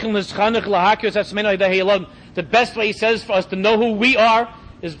נזכם לשחנך להכיר את עצמנו על ידי הילודים. The best way, he says, for us to know who we are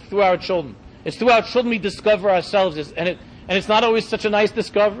is through our children. It's through our children we discover ourselves, and it's not always such a nice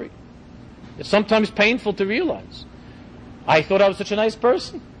discovery. It's sometimes painful to realize. I thought I was such a nice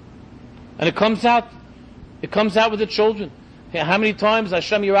person, and it comes out with the children. How many times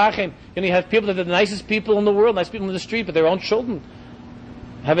Hashem Yerachem, you have people that are the nicest people in the world, nice people in the street, but their own children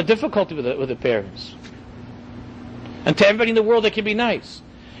have a difficulty with the parents. And to everybody in the world they can be nice.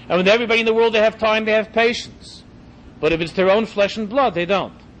 And with everybody in the world they have time, they have patience. But if it's their own flesh and blood, they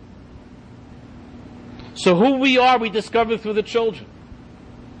don't. So who we are, we discover through the children.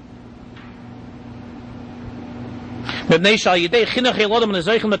 Unbelievable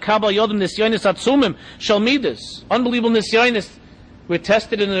nisyonis. We're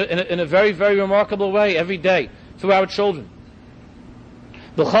tested in a very, very remarkable way every day through our children.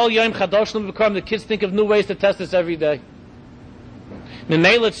 The kids think of new ways to test us every day.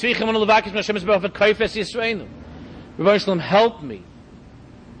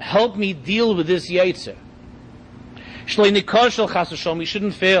 Help me deal with this Yetzer. We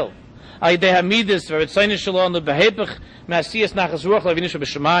shouldn't fail.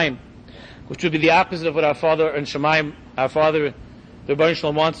 Which would be the opposite of what our Father in Shemaim, our Father, the Rebbeinu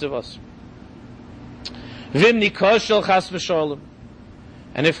Shalom, wants of us.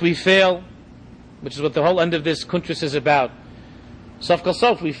 And if we fail, which is what the whole end of this kuntris is about, sof kol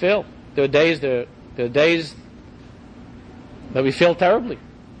sof, we fail. There are days that we fail terribly.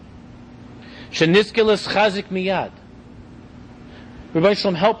 Shenizkeles chazik miyad. Rebbeinu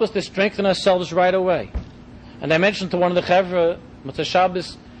Shalom, help us to strengthen ourselves right away. And I mentioned to one of the Chevra, Motzei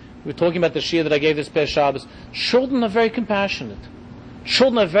Shabbos, we were talking about the Shia that I gave this past Shabbos. Children are very compassionate.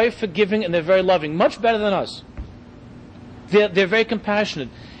 Children are very forgiving and they're very loving, much better than us. They're very compassionate.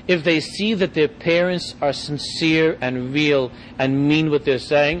 If they see that their parents are sincere and real and mean what they're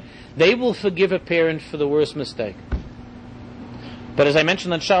saying, they will forgive a parent for the worst mistake. But as I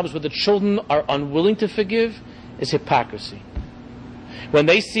mentioned on Shabbos, what the children are unwilling to forgive is hypocrisy. When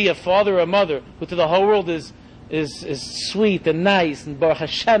they see a father or a mother who to the whole world is sweet and nice and Baruch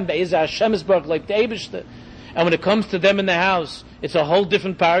Hashem, Be'ezah Hashem is Baruch like the Eibishter, and when it comes to them in the house, it's a whole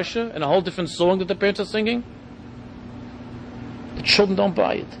different parasha and a whole different song that the parents are singing, the children don't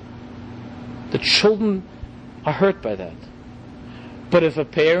buy it. The children are hurt by that. But if a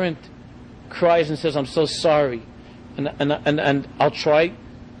parent cries and says, I'm so sorry, and I'll try,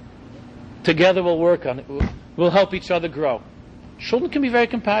 together we'll work on it, we'll help each other grow. Children can be very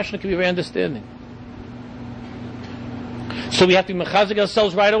compassionate, can be very understanding. So we have to mechazik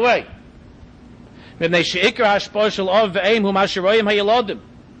ourselves right away. You know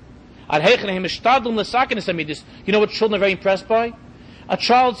what children are very impressed by? A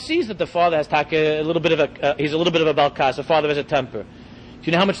child sees that the father has he's a little bit of a balkas, the father has a temper. Do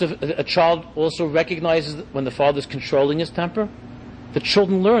you know how much a child also recognizes when the father is controlling his temper? The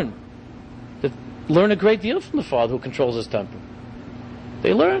children learn a great deal from the father who controls his temper.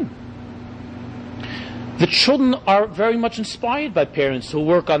 They learn. The children are very much inspired by parents who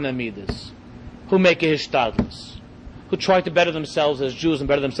work on their midas, who make a hishtadlus, who try to better themselves as Jews and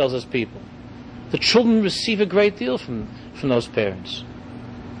better themselves as people. The children receive a great deal from those parents.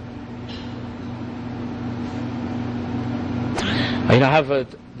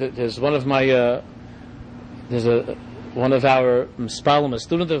 There's one of my one of our spalim, a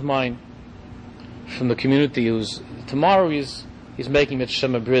student of mine from the community, who's tomorrow he's making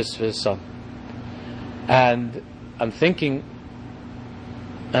mitzvah bris for his son. And I'm thinking,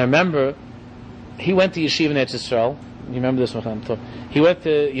 I remember he went to Yeshiva in Eretz Yisrael. You remember this one? He went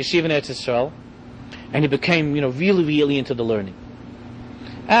to Yeshiva in Eretz Yisrael, and he became, really, really into the learning.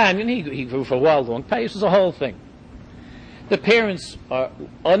 And he grew for a while, long pace, was a whole thing. The parents are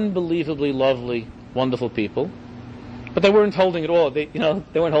unbelievably lovely, wonderful people, but they weren't holding it all. They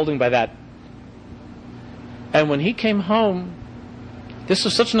weren't holding by that. And when he came home, this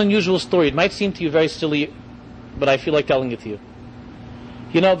was such an unusual story. It might seem to you very silly, but I feel like telling it to you.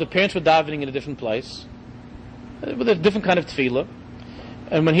 The parents were davening in a different place, with a different kind of tefillah.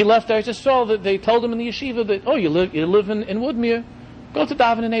 And when he left Eretz Yisrael, they told him in the yeshiva that, you live in Woodmere, go to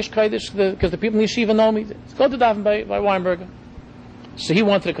daven in Eish Kodesh, because the people in the yeshiva know me. Go to daven by Weinberger. So he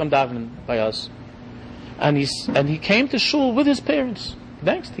wanted to come daven by us. And he came to shul with his parents.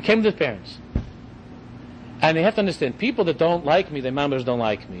 He came with his parents. And they have to understand, people that don't like me, their mamas don't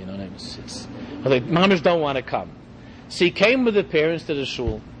like me. Or their mamas don't want to come. So he came with the parents to the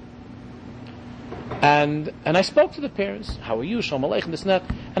shul. And I spoke to the parents. How are you? Shalom Aleichem, this and that.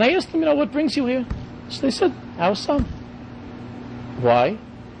 And I asked them, what brings you here? So they said, our son. Why?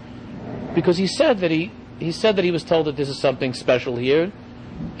 Because he said that he was told that this is something special here,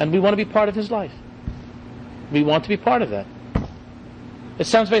 and we want to be part of his life. We want to be part of that. It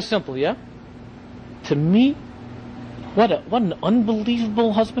sounds very simple, yeah? To me, what an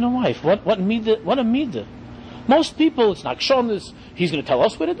unbelievable husband and wife. What a midah. Most people, it's not shown this. He's going to tell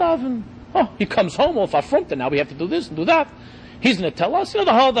us where to daven. He comes home off our front, and now we have to do this and do that. He's going to tell us,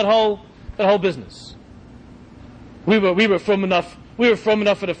 that whole business. We were from enough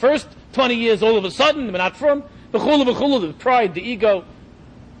for the first 20 years. All of a sudden, we're not from. The pride, the ego.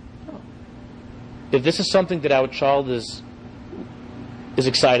 If this is something that our child is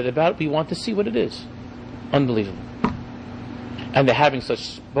excited about, we want to see what it is. Unbelievable. And they're having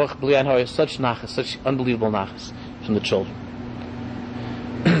such nachas, such unbelievable nachas from the children.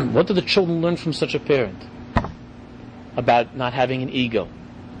 What do the children learn from such a parent? About not having an ego,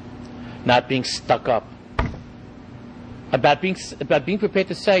 not being stuck up, about being prepared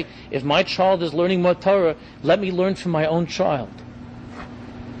to say, if my child is learning more Torah, let me learn from my own child.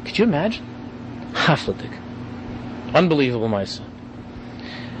 Could you imagine? Hafladik. Unbelievable, my son.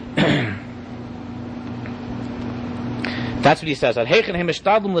 That's what he says. The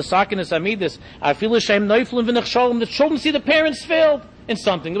children see the parents failed in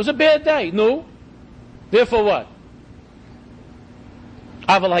something. It was a bad day. No. Therefore what?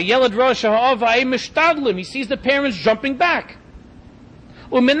 He sees the parents jumping back.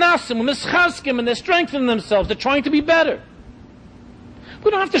 And they're strengthening themselves. They're trying to be better. We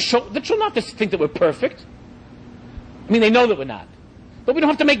don't have to show, the children don't have to think that we're perfect. I mean, they know that we're not. But we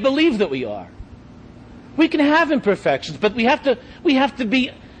don't have to make believe that we are. We can have imperfections, but we have to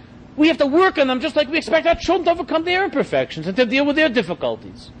work on them just like we expect our children to overcome their imperfections and to deal with their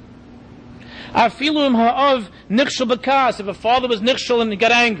difficulties. If a father was nichshel and he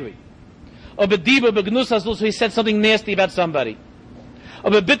got angry, or he said something nasty about somebody,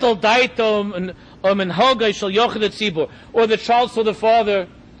 or the child saw the father,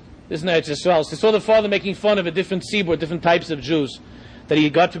 this is not Israel, he saw the father making fun of a different tzibur, different types of Jews. that he,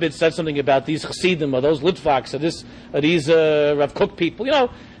 God forbid, said something about these Chassidim or those Litvaks or these Rav Kook people. You know,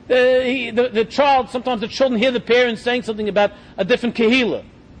 the child, sometimes the children hear the parents saying something about a different Kehillah,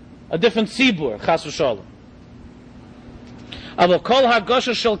 a different Tzibur, Chas v'Shalom.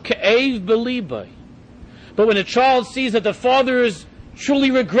 But when a child sees that the father truly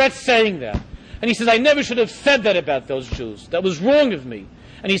regrets saying that, and he says, I never should have said that about those Jews, that was wrong of me,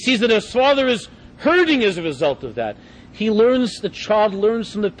 and he sees that his father is hurting as a result of that, the child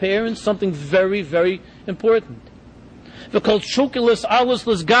learns from the parents something very, very important. A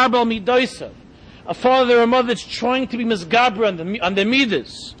father or a mother that's trying to be misgabra on the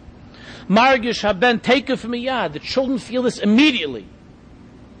midas. Margish haben taken from yad. The children feel this immediately.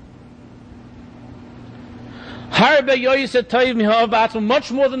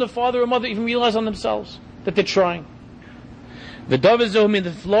 Much more than the father or mother even realize on themselves that they're trying. This is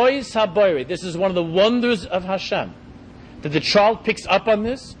one of the wonders of Hashem, that the child picks up on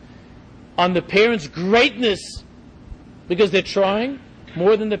this, on the parents' greatness, because they're trying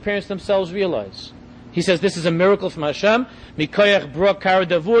more than the parents themselves realize. He says this is a miracle from Hashem, Mikoyach Bra Kara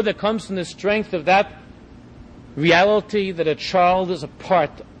Davur, that comes from the strength of that reality that a child is a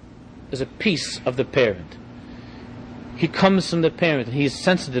piece of the parent. He comes from the parent, and he is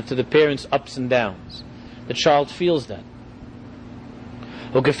sensitive to the parent's ups and downs. The child feels that.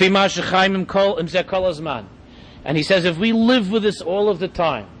 And he says, if we live with this all of the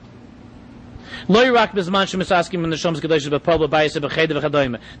time, not only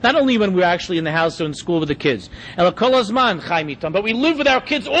when we're actually in the house or in school with the kids, but we live with our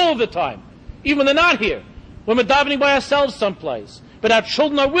kids all of the time, even when they're not here, when we're davening by ourselves someplace, but our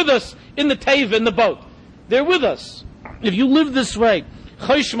children are with us in the teva, in the boat. They're with us. If you live this way,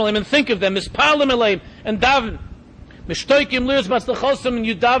 and think of them, and daven, and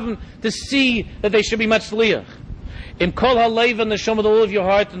you daven to see that they should be matzliach. In kol halev and neshama, with all of your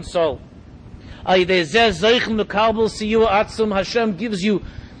heart and soul. Hashem gives you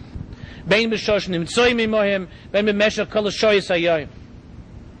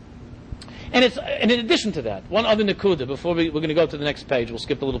and in addition to that, one other nakuda, before we're going to go to the next page, we'll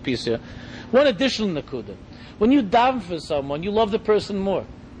skip a little piece here. One additional nakuda. When you daven for someone, you love the person more.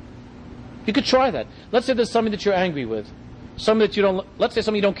 You could try that. Let's say there's somebody that you're angry with, somebody that you don't, let's say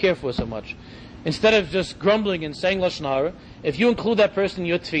somebody you don't care for so much. Instead of just grumbling and saying lashon hara, if you include that person in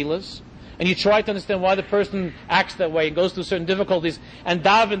your tefillas, and you try to understand why the person acts that way and goes through certain difficulties, and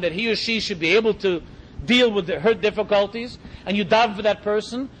daven that he or she should be able to deal with her difficulties, and you daven for that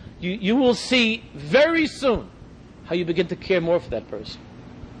person, you will see very soon how you begin to care more for that person.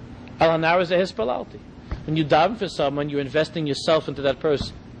 Al-Hanar is a hispalalti. When you daven for someone, you're investing yourself into that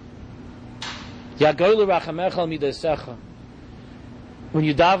person. When you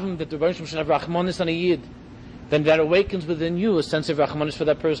daven that the Rebbeinu Shalom should have Rachmanis on a Yid, then that awakens within you a sense of Rachmanis for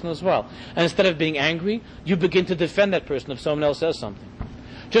that person as well. And instead of being angry, you begin to defend that person if someone else says something.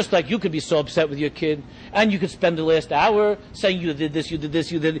 Just like you could be so upset with your kid, and you could spend the last hour saying you did this, you did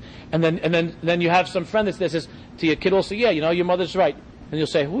this, you did, and then you have some friend that says to your kid also, yeah, you know, your mother's right. And you'll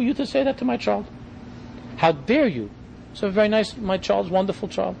say, who are you to say that to my child? How dare you? So very nice, my child's wonderful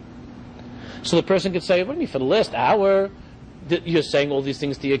child. So the person could say, what do you mean, for the last hour, you're saying all these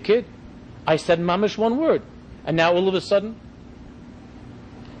things to your kid? I said mamish one word. And now all of a sudden,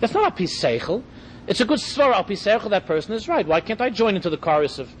 that's not a piece seichel. It's a good svara, al pi seichel, that person is right. Why can't I join into the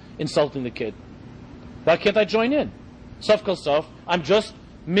chorus of insulting the kid? Why can't I join in? Sof kol sof, I'm just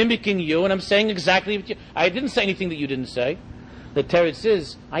mimicking you, and I'm saying exactly what you... I didn't say anything that you didn't say. The teretz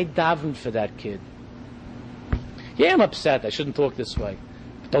is, I davened for that kid. Yeah, I'm upset, I shouldn't talk this way.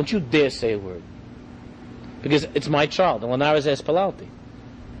 But don't you dare say a word. Because it's my child, and Lanar is espalalti.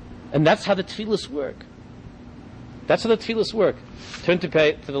 And that's how the tefillas work. That's how the tefillas work. Turn to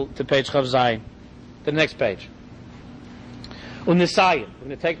page Chav Zayin. The next page. Nisayim. We're going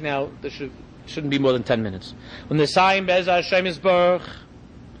to take now, shouldn't be more than 10 minutes. Nisayim Be'ez Hashem Yisborach.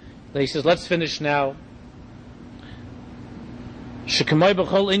 He says, let's finish now. Shekamoi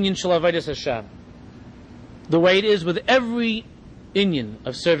b'chol inyan shel avodas Hashem. The way it is with every inyan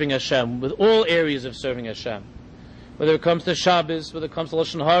of serving Hashem, with all areas of serving Hashem. Whether it comes to Shabbos, whether it comes to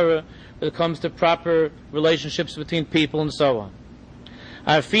Lashon Hara, whether it comes to proper relationships between people and so on.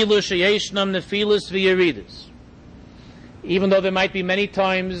 Even though there might be many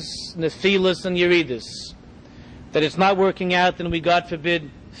times nefilas and yeridus, that it's not working out and we, God forbid,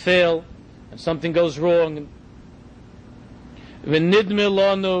 fail, and something goes wrong. And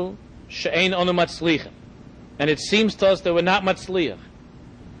it seems to us that we're not matzliach,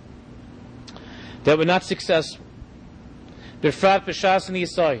 that we're not successful. B'frat b'shas and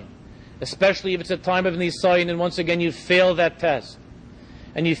Yisayim, especially if it's a time of Nisayin and once again you fail that test.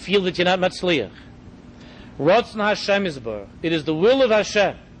 and you feel that you're not matzliach. Ratzon Hashem Yisborach. It is the will of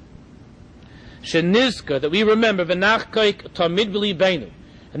Hashem. Shenizka, that we remember, v'nachkoik tamid b'libeinu,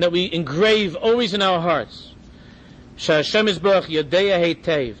 and that we engrave always in our hearts. Hashem Yisborach yadeya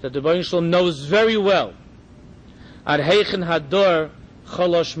heitev, that the Baruch Shalom knows very well. Ad heichen hador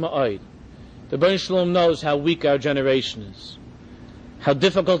cholosh ma'od. The Baruch Shalom knows how weak our generation is. How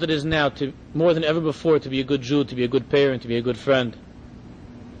difficult it is now, to more than ever before, to be a good Jew, to be a good parent, to be a good friend.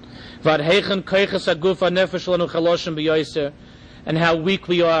 And how weak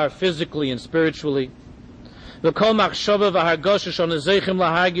we are physically and spiritually. Therefore,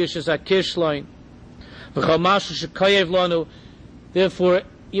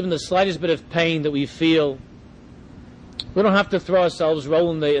 even the slightest bit of pain that we feel, we don't have to throw ourselves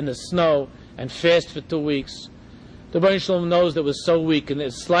rolling in the snow and fast for 2 weeks. The Baruch Shalom knows that we're so weak, and the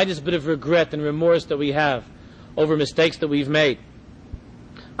slightest bit of regret and remorse that we have over mistakes that we've made.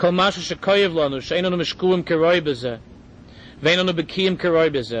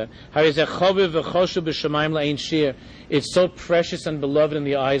 It's so precious and beloved in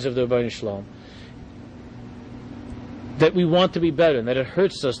the eyes of the Baruch Shalom that we want to be better, and that it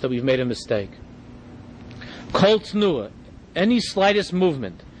hurts us that we've made a mistake. Kol tnua, any slightest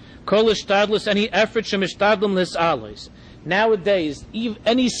movement, kol ishtadlus, any effort shemishtadlim lisalos. Nowadays,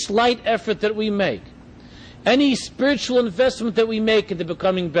 any slight effort that we make, any spiritual investment that we make into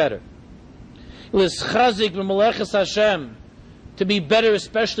becoming better, l'schazik b'meleches Hashem, to be better,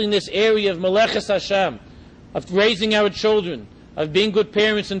 especially in this area of meleches Hashem, of raising our children, of being good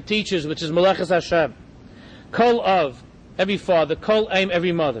parents and teachers, which is meleches Hashem. Kol of, every father, kol aim,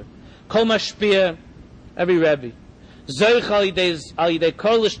 every mother, kol mashpia, every Rebbe. Zoich alidei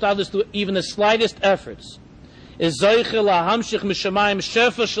kol ishtadlus, to even the slightest efforts, is zoich lahamshich mishamayim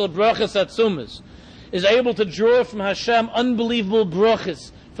shefa shel brachas atzumas, is able to draw from Hashem unbelievable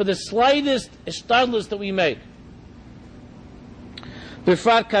brachas for the slightest ishtadlus that we make.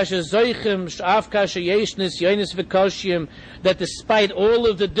 Befrat kasha zoichim sh'af kasha yesh nisyonis v'koshim, that despite all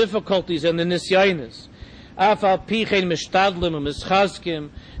of the difficulties and the nisyonis, af al pichein mishtadlim and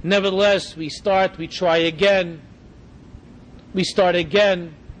mischazkim, nevertheless we try again. We start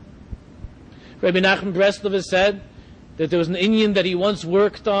again. Rabbi Nachman Breslov said that there was an Inyan that he once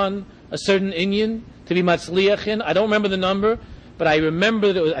worked on, a certain Inyan, to be matzliach in. I don't remember the number, but I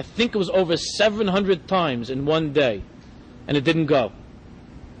remember that I think it was over 700 times in one day, and it didn't go.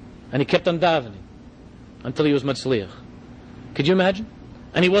 And he kept on davening until he was matzliach. Could you imagine?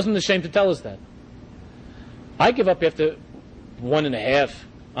 And he wasn't ashamed to tell us that. I give up after 1.5.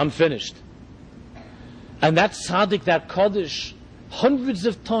 I'm finished. And that tzaddik, that kaddish, hundreds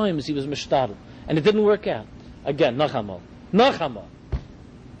of times he was mishtadl, and it didn't work out. Again, nachamal.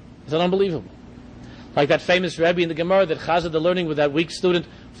 It's unbelievable. Like that famous Rebbe in the Gemara that Chazad the learning with that weak student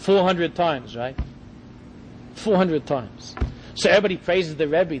 400 times, right? 400 times. So everybody praises the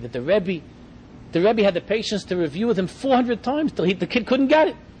Rebbe, that the Rebbe had the patience to review with him 400 times till the kid couldn't get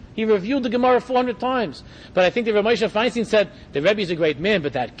it. He reviewed the Gemara 400 times. But I think the Rav Moshe Feinstein said, the Rebbe is a great man,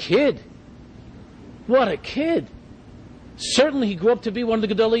 but that kid, what a kid. Certainly he grew up to be one of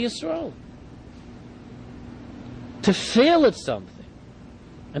the Gedolei Yisrael. To fail at something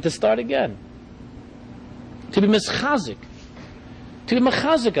and to start again. To be mischazik. To be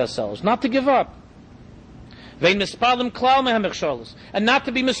mechazik ourselves, not to give up. And not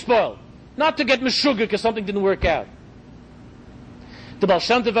to be mispoiled. Not to get mishuggah because something didn't work out. The Baal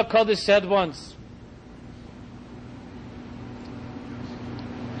Shem Tov HaKadosh said once,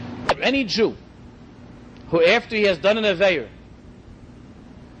 that any Jew who after he has done an Aveir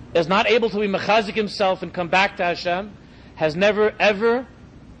is not able to be mechazik himself and come back to Hashem, has never ever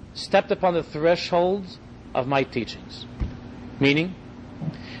stepped upon the thresholds of my teachings. Meaning,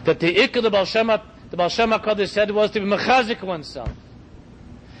 that the ikar the Baal Shem HaKadosh said was to be mechazik oneself.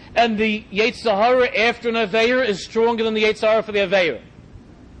 And the Yetzer Hara after an Aveir is stronger than the Yetzer Hara for the Aveir.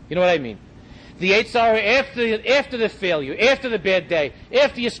 You know what I mean? The Yetzer Hara after the failure, after the bad day,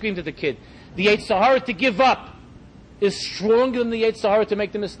 after you screamed at the kid, the Yetzer Hara to give up is stronger than the Yetzer Hara to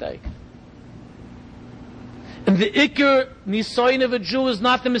make the mistake. And the Iker Nisayin of a Jew is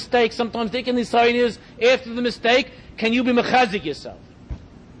not the mistake. Sometimes the Iker Nisayin is, after the mistake, can you be mechazik yourself?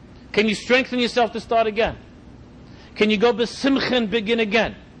 Can you strengthen yourself to start again? Can you go besimcha and begin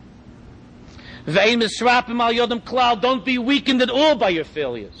again? Don't be weakened at all by your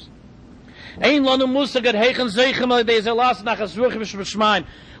failures. We have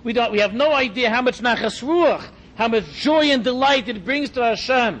no idea how much nachas ruach, how much joy and delight it brings to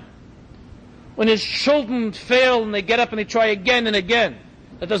Hashem when His children fail and they get up and they try again and again.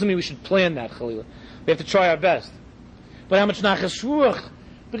 That doesn't mean we should plan that, Chalila. We have to try our best. But how much nachas ruach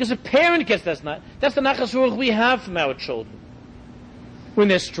Because a parent gets that's the nachas ruach we have from our children. When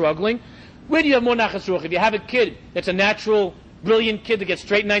they're struggling, where do you have more nachas ruach? If you have a kid that's a natural, brilliant kid that gets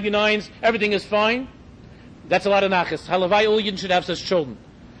straight 99s, everything is fine, that's a lot of nachas. Halavai, all you should have such children.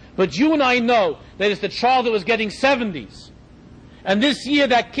 But you and I know that it's the child that was getting 70s. And this year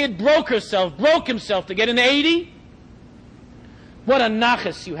that kid broke himself to get an 80. What a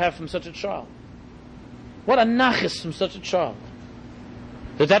nachas you have from such a child. What a nachas from such a child.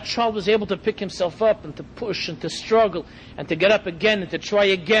 That child was able to pick himself up and to push and to struggle and to get up again and to try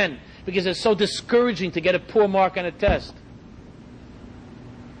again, because it's so discouraging to get a poor mark on a test.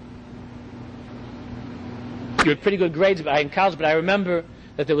 You had pretty good grades in college, but I remember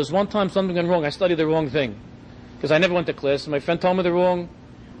that there was one time something went wrong. I studied the wrong thing because I never went to class, and my friend told me the wrong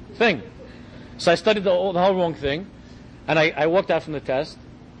thing. So I studied the whole wrong thing, and I walked out from the test,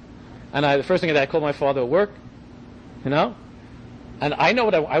 and the first thing I did, I called my father at work, and I know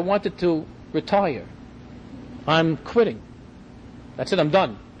what I wanted to retire. I'm quitting. That's it. I'm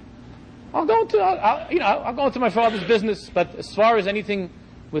done. I'll go into my father's business, but as far as anything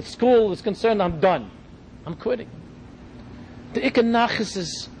with school is concerned, I'm done. I'm quitting. The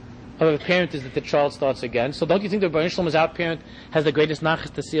ikanachis of a parent is that the child starts again. So don't you think the Rebbeinu Shalom, as our parent, has the greatest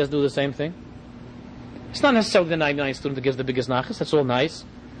nachas to see us do the same thing? It's not necessarily the 99 student that gives the biggest nachas. That's all nice.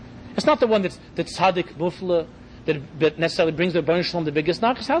 It's not the one that's tzaddik, mufla, that necessarily brings the Rebbeinu Shalom the biggest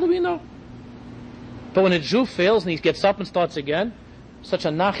nachas. How do we know? But when a Jew fails and he gets up and starts again, such a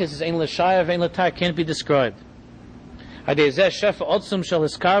nachas is ein l'shaya, ein l'tar, can't be described. How much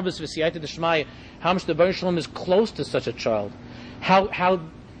the Rebbeinu Shalom is close to such a child.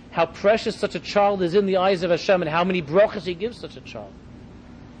 How precious such a child is in the eyes of Hashem, and how many brachas He gives such a child.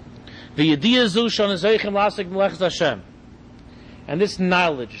 And this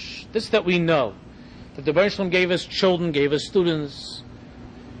knowledge, this that we know, that the Rebbeinu Shalom gave us children, gave us students,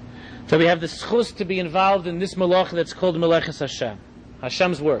 that we have the schus to be involved in this malach that's called Melechus Hashem,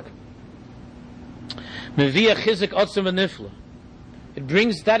 Hashem's work. That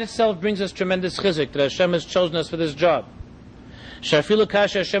itself brings us tremendous chizik, that Hashem has chosen us for this job. That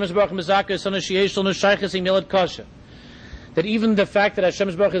even the fact that Hashem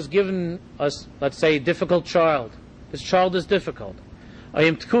has given us, let's say, a difficult child, this child is difficult, or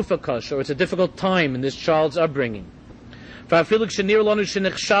it's a difficult time in this child's upbringing. It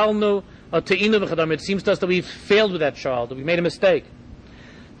seems to us that we've failed with that child, that we made a mistake.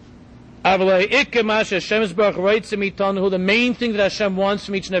 The main thing that Hashem wants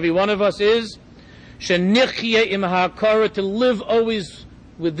from each and every one of us is to live always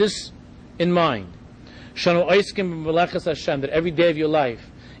with this in mind. That every day of your life,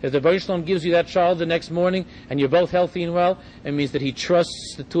 if the Rebbeinu Shalom gives you that child the next morning and you're both healthy and well, it means that He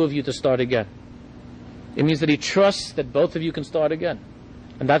trusts the two of you to start again. It means that He trusts that both of you can start again.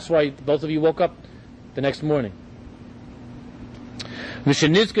 And that's why both of you woke up the next morning. Remember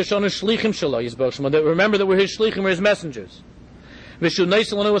that we're His shlichim, we're His messengers.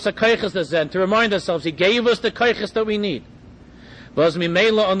 To remind ourselves, He gave us the kaiches that we need. In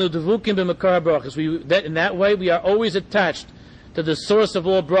that way, we are always attached to the source of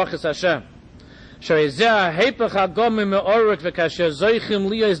all brachas, Hashem.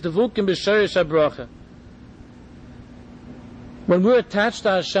 When we're attached to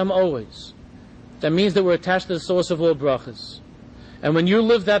Hashem always, that means that we're attached to the source of all brachas. And when you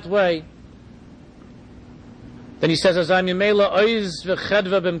live that way, then He says,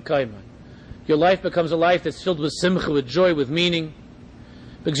 your life becomes a life that's filled with simcha, with joy, with meaning,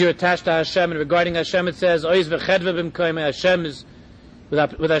 because you're attached to Hashem. And regarding Hashem, it says, Hashem is,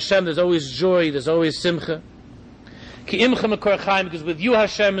 with Hashem there's always joy, there's always simcha. Because with you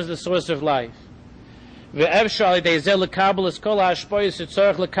Hashem is the source of life.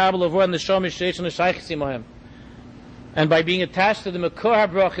 And by being attached to the Makor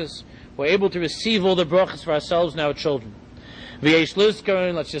HaBrachas, we're able to receive all the brachas for ourselves and our children.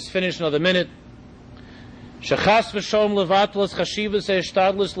 Let's just finish another minute. The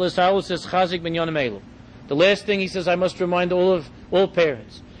last thing he says, I must remind all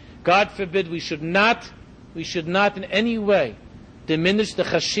parents. God forbid we should not in any way diminish the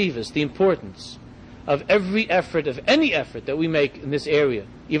chashivas, the importance of any effort that we make in this area,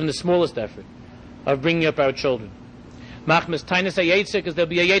 even the smallest effort, of bringing up our children. Machmas tainas hayetzer, because there'll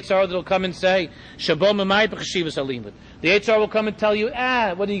be a yetzar that'll come and say, Shabom amayt b'chashivas alimut. The yetzar will come and tell you, what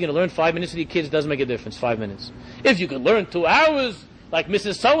are you going to learn 5 minutes with your kids? It doesn't make a difference, 5 minutes. If you could learn 2 hours, like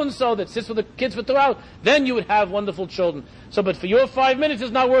Mrs. So-and-so that sits with the kids for 2 hours, then you would have wonderful children. But for your 5 minutes,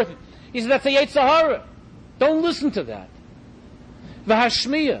 it's not worth it. He said, that's a yetzar hara. Don't listen to that.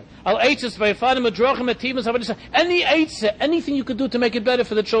 V'hashmiya. Al eitzes v'yifanim adrochim etivas havadisa. Any eitzah, anything you could do to make it better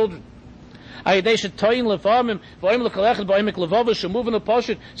for the children. Ayidei shetoyin lefarmim v'oim lekalechad v'oim leklavova shemuvin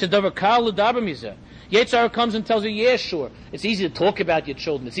leposhit shedavar kal ledaber mizeh. Yetzirah comes and tells you, yeah, sure. It's easy to talk about your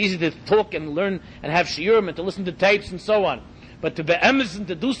children. It's easy to talk and learn and have shiurim and to listen to tapes and so on. But to be emes and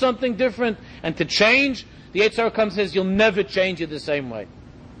to do something different and to change, the Yetzirah comes and says, you'll never change it the same way.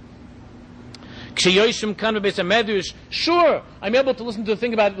 Sure, I'm able to listen to a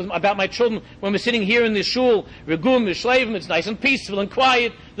thing about my children when we're sitting here in the shul, regum, mishleivim, it's nice and peaceful and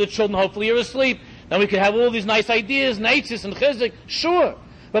quiet, the children hopefully are asleep, then we could have all these nice ideas, neitzis and chizik, sure.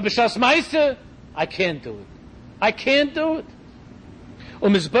 But b'shas ma'aseh, I can't do it. I can't do it.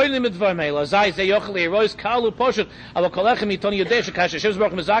 Umizboilim midvar meila zay ze yochel erois kalu poshut alo kolechem itoni yodesh kasher shes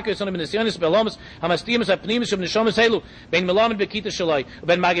baruch mezakir sonim benisyonis belomus hamastimus apnimis shem neshomes helu ben melamed bekita shalai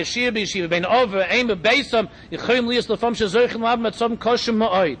ben magashir b'yeshiva ben over aim beisam yichayim lias lefam shezoichem lab matzom koshem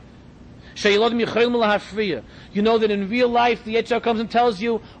ma'oid sheyilodim yichayim lahafriya. You know that in real life the Yetzirah comes and tells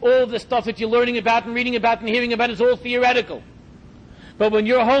you all the stuff that you're learning about and reading about and hearing about is all theoretical. But when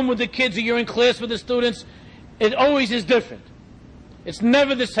you're home with the kids or you're in class with the students, it always is different. It's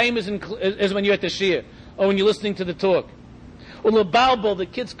never the same as when you're at the shiur or when you're listening to the talk. Ulabalbal, the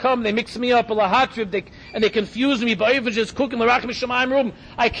kids come, they mix me up, ulahatrib, and they confuse me. Ba'ivaj's cooking, l'rachim shamayim room.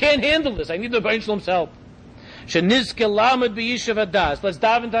 I can't handle this. I need the Baruch Shalom's help. Shenizke lamed b'yishav adas. Let's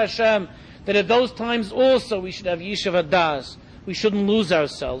daven to Hashem that at those times also we should have yishav adas. We shouldn't lose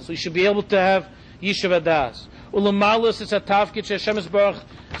ourselves. We should be able to have yishav adas. Ulamalis is a tafkid Hashem Baruch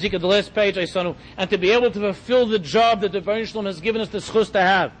Zika, the last page I saw, and to be able to fulfill the job that the Baruch Shalom has given us the schus to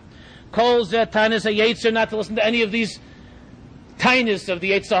have. Kol zeh tanis hayetzer, not to listen to any of these tainis of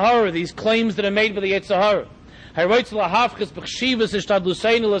the Yetzer Hara, these claims that are made by the Yetzer Hara. Because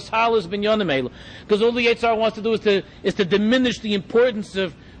all the Yetzer Hara wants to do is to diminish the importance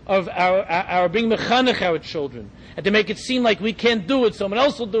of our being mechanech our children, and to make it seem like we can't do it, someone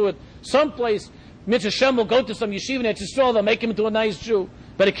else will do it, someplace. Mitzvah Hashem will go to some yeshiva in Yisrael, they'll make him into a nice Jew,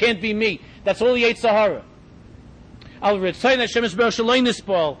 but it can't be me. That's all the Yetzer Hara.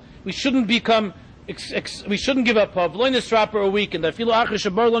 We shouldn't become, we shouldn't give up hope. A weekend. And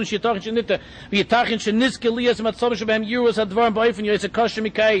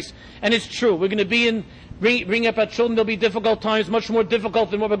it's true. We're going to be bring up our children. There'll be difficult times, much more difficult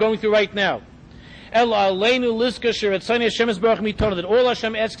than what we're going through right now. That all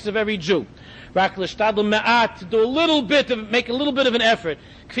Hashem asks of every Jew. To do a little bit make a little bit of an effort.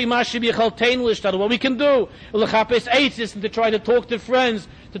 What we can do, and to try to talk to friends,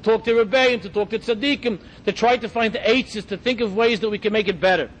 to talk to rebbeim, to talk to tzaddikim, to try to find the eitzes, to think of ways that we can make it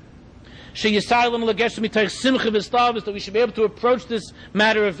better. That we should be able to approach this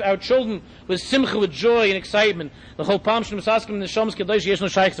matter of our children with simcha, with joy and excitement. The whole palm and the shoms kedosh yesh no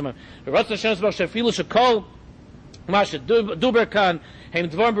shaychsam. The Ratzon Hashem Baruch Shefilu Shekol Masha Duber Kan Heim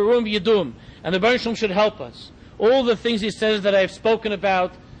Dvar Berum Yidum. And the Baruch Shalom should help us. All the things he says that I've spoken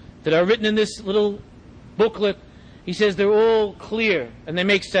about, that are written in this little booklet, he says they're all clear and they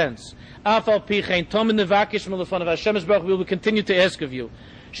make sense. We will continue to ask of you.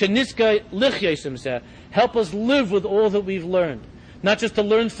 Help us live with all that we've learned. Not just to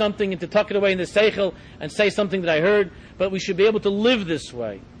learn something and to tuck it away in the seichel and say something that I heard, but we should be able to live this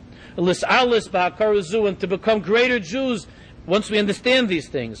way. And to become greater Jews once we understand these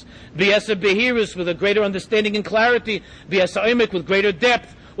things. B'yasa behirus, with a greater understanding and clarity. B'yasa omek, with greater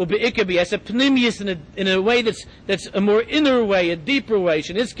depth. U'be'ika b'yasa pnimius, in a way that's a more inner way, a deeper way.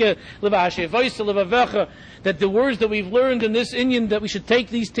 Shenitzke levashe voisa levavecha, that the words that we've learned in this inyan, that we should take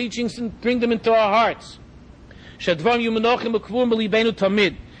these teachings and bring them into our hearts. Shadvam yumenochem ukvum b'libenu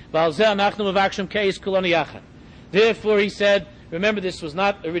tamid. V'al zeh anachnu mevakshim keis kulani yachad. Therefore, he said, remember, this was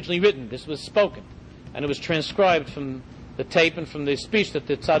not originally written, this was spoken, and it was transcribed from the tape and from the speech that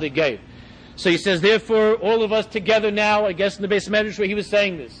the tzaddik gave. So he says, therefore, all of us together now, I guess in the base of Medrash where he was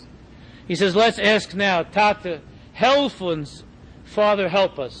saying this, he says, let's ask now, Tata, help us, Father,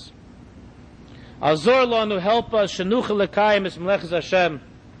 help us. Azor lanu, help us, Shanucha lekayim es melechas Hashem,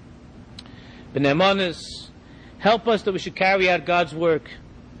 b'ne'emanis, help us that we should carry out God's work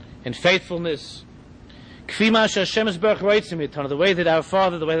in faithfulness, k'fima Hashem is baruch reitzim itana, the way that our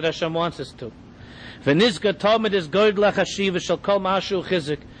Father, the way that Hashem wants us to. V'nizga talmid is goyd lachashiva shall kol mashu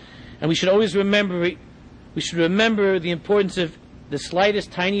chizik. And we should always remember, the importance of the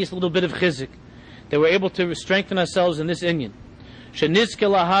slightest, tiniest little bit of chizik, that we're able to strengthen ourselves in this inyan. Shenizke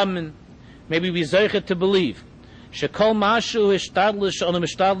lahamin, maybe we zeichet to believe. Shekol mashu ishtadlish olam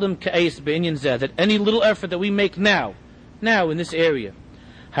ishtadlim ke'es be'inyan zeh, that any little effort that we make now in this area,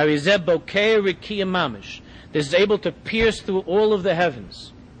 harizeh bokeh rikiyah mamish, This is able to pierce through all of the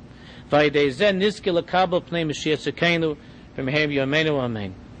heavens. The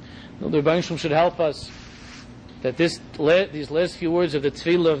Rebbeinu Shalom should help us that these last few words of the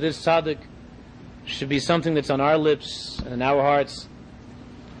tefillah of this tzaddik should be something that's on our lips and in our hearts.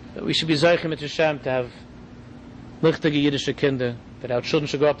 That we should be zeichen mit Hashem to have lichtige Yiddische kinder, that our children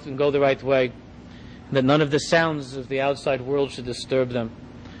should grow up and go the right way, and that none of the sounds of the outside world should disturb them.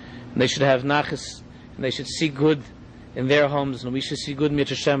 And they should have nachas, and they should see good in their homes, and we should see good mit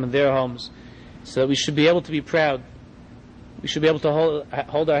Hashem in their homes, so that we should be able to be proud. We should be able to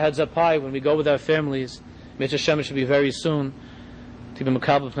hold our heads up high when we go with our families. Mit Hashem should be very soon to be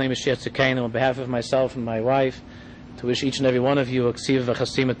Mekabel Pnei Mashiach Tzidkeinu on behalf of myself and my wife, to wish each and every one of you a ksiv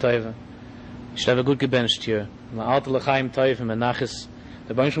v'chasima tova. You should have a good gebencht here. Ma'alta l'chaim tovim and nachas.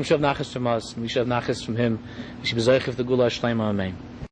 The Rebbeinu Shalom should have nachas from us, and we should have nachas from him. We should be zeichen of the Gula Shleima. Amen.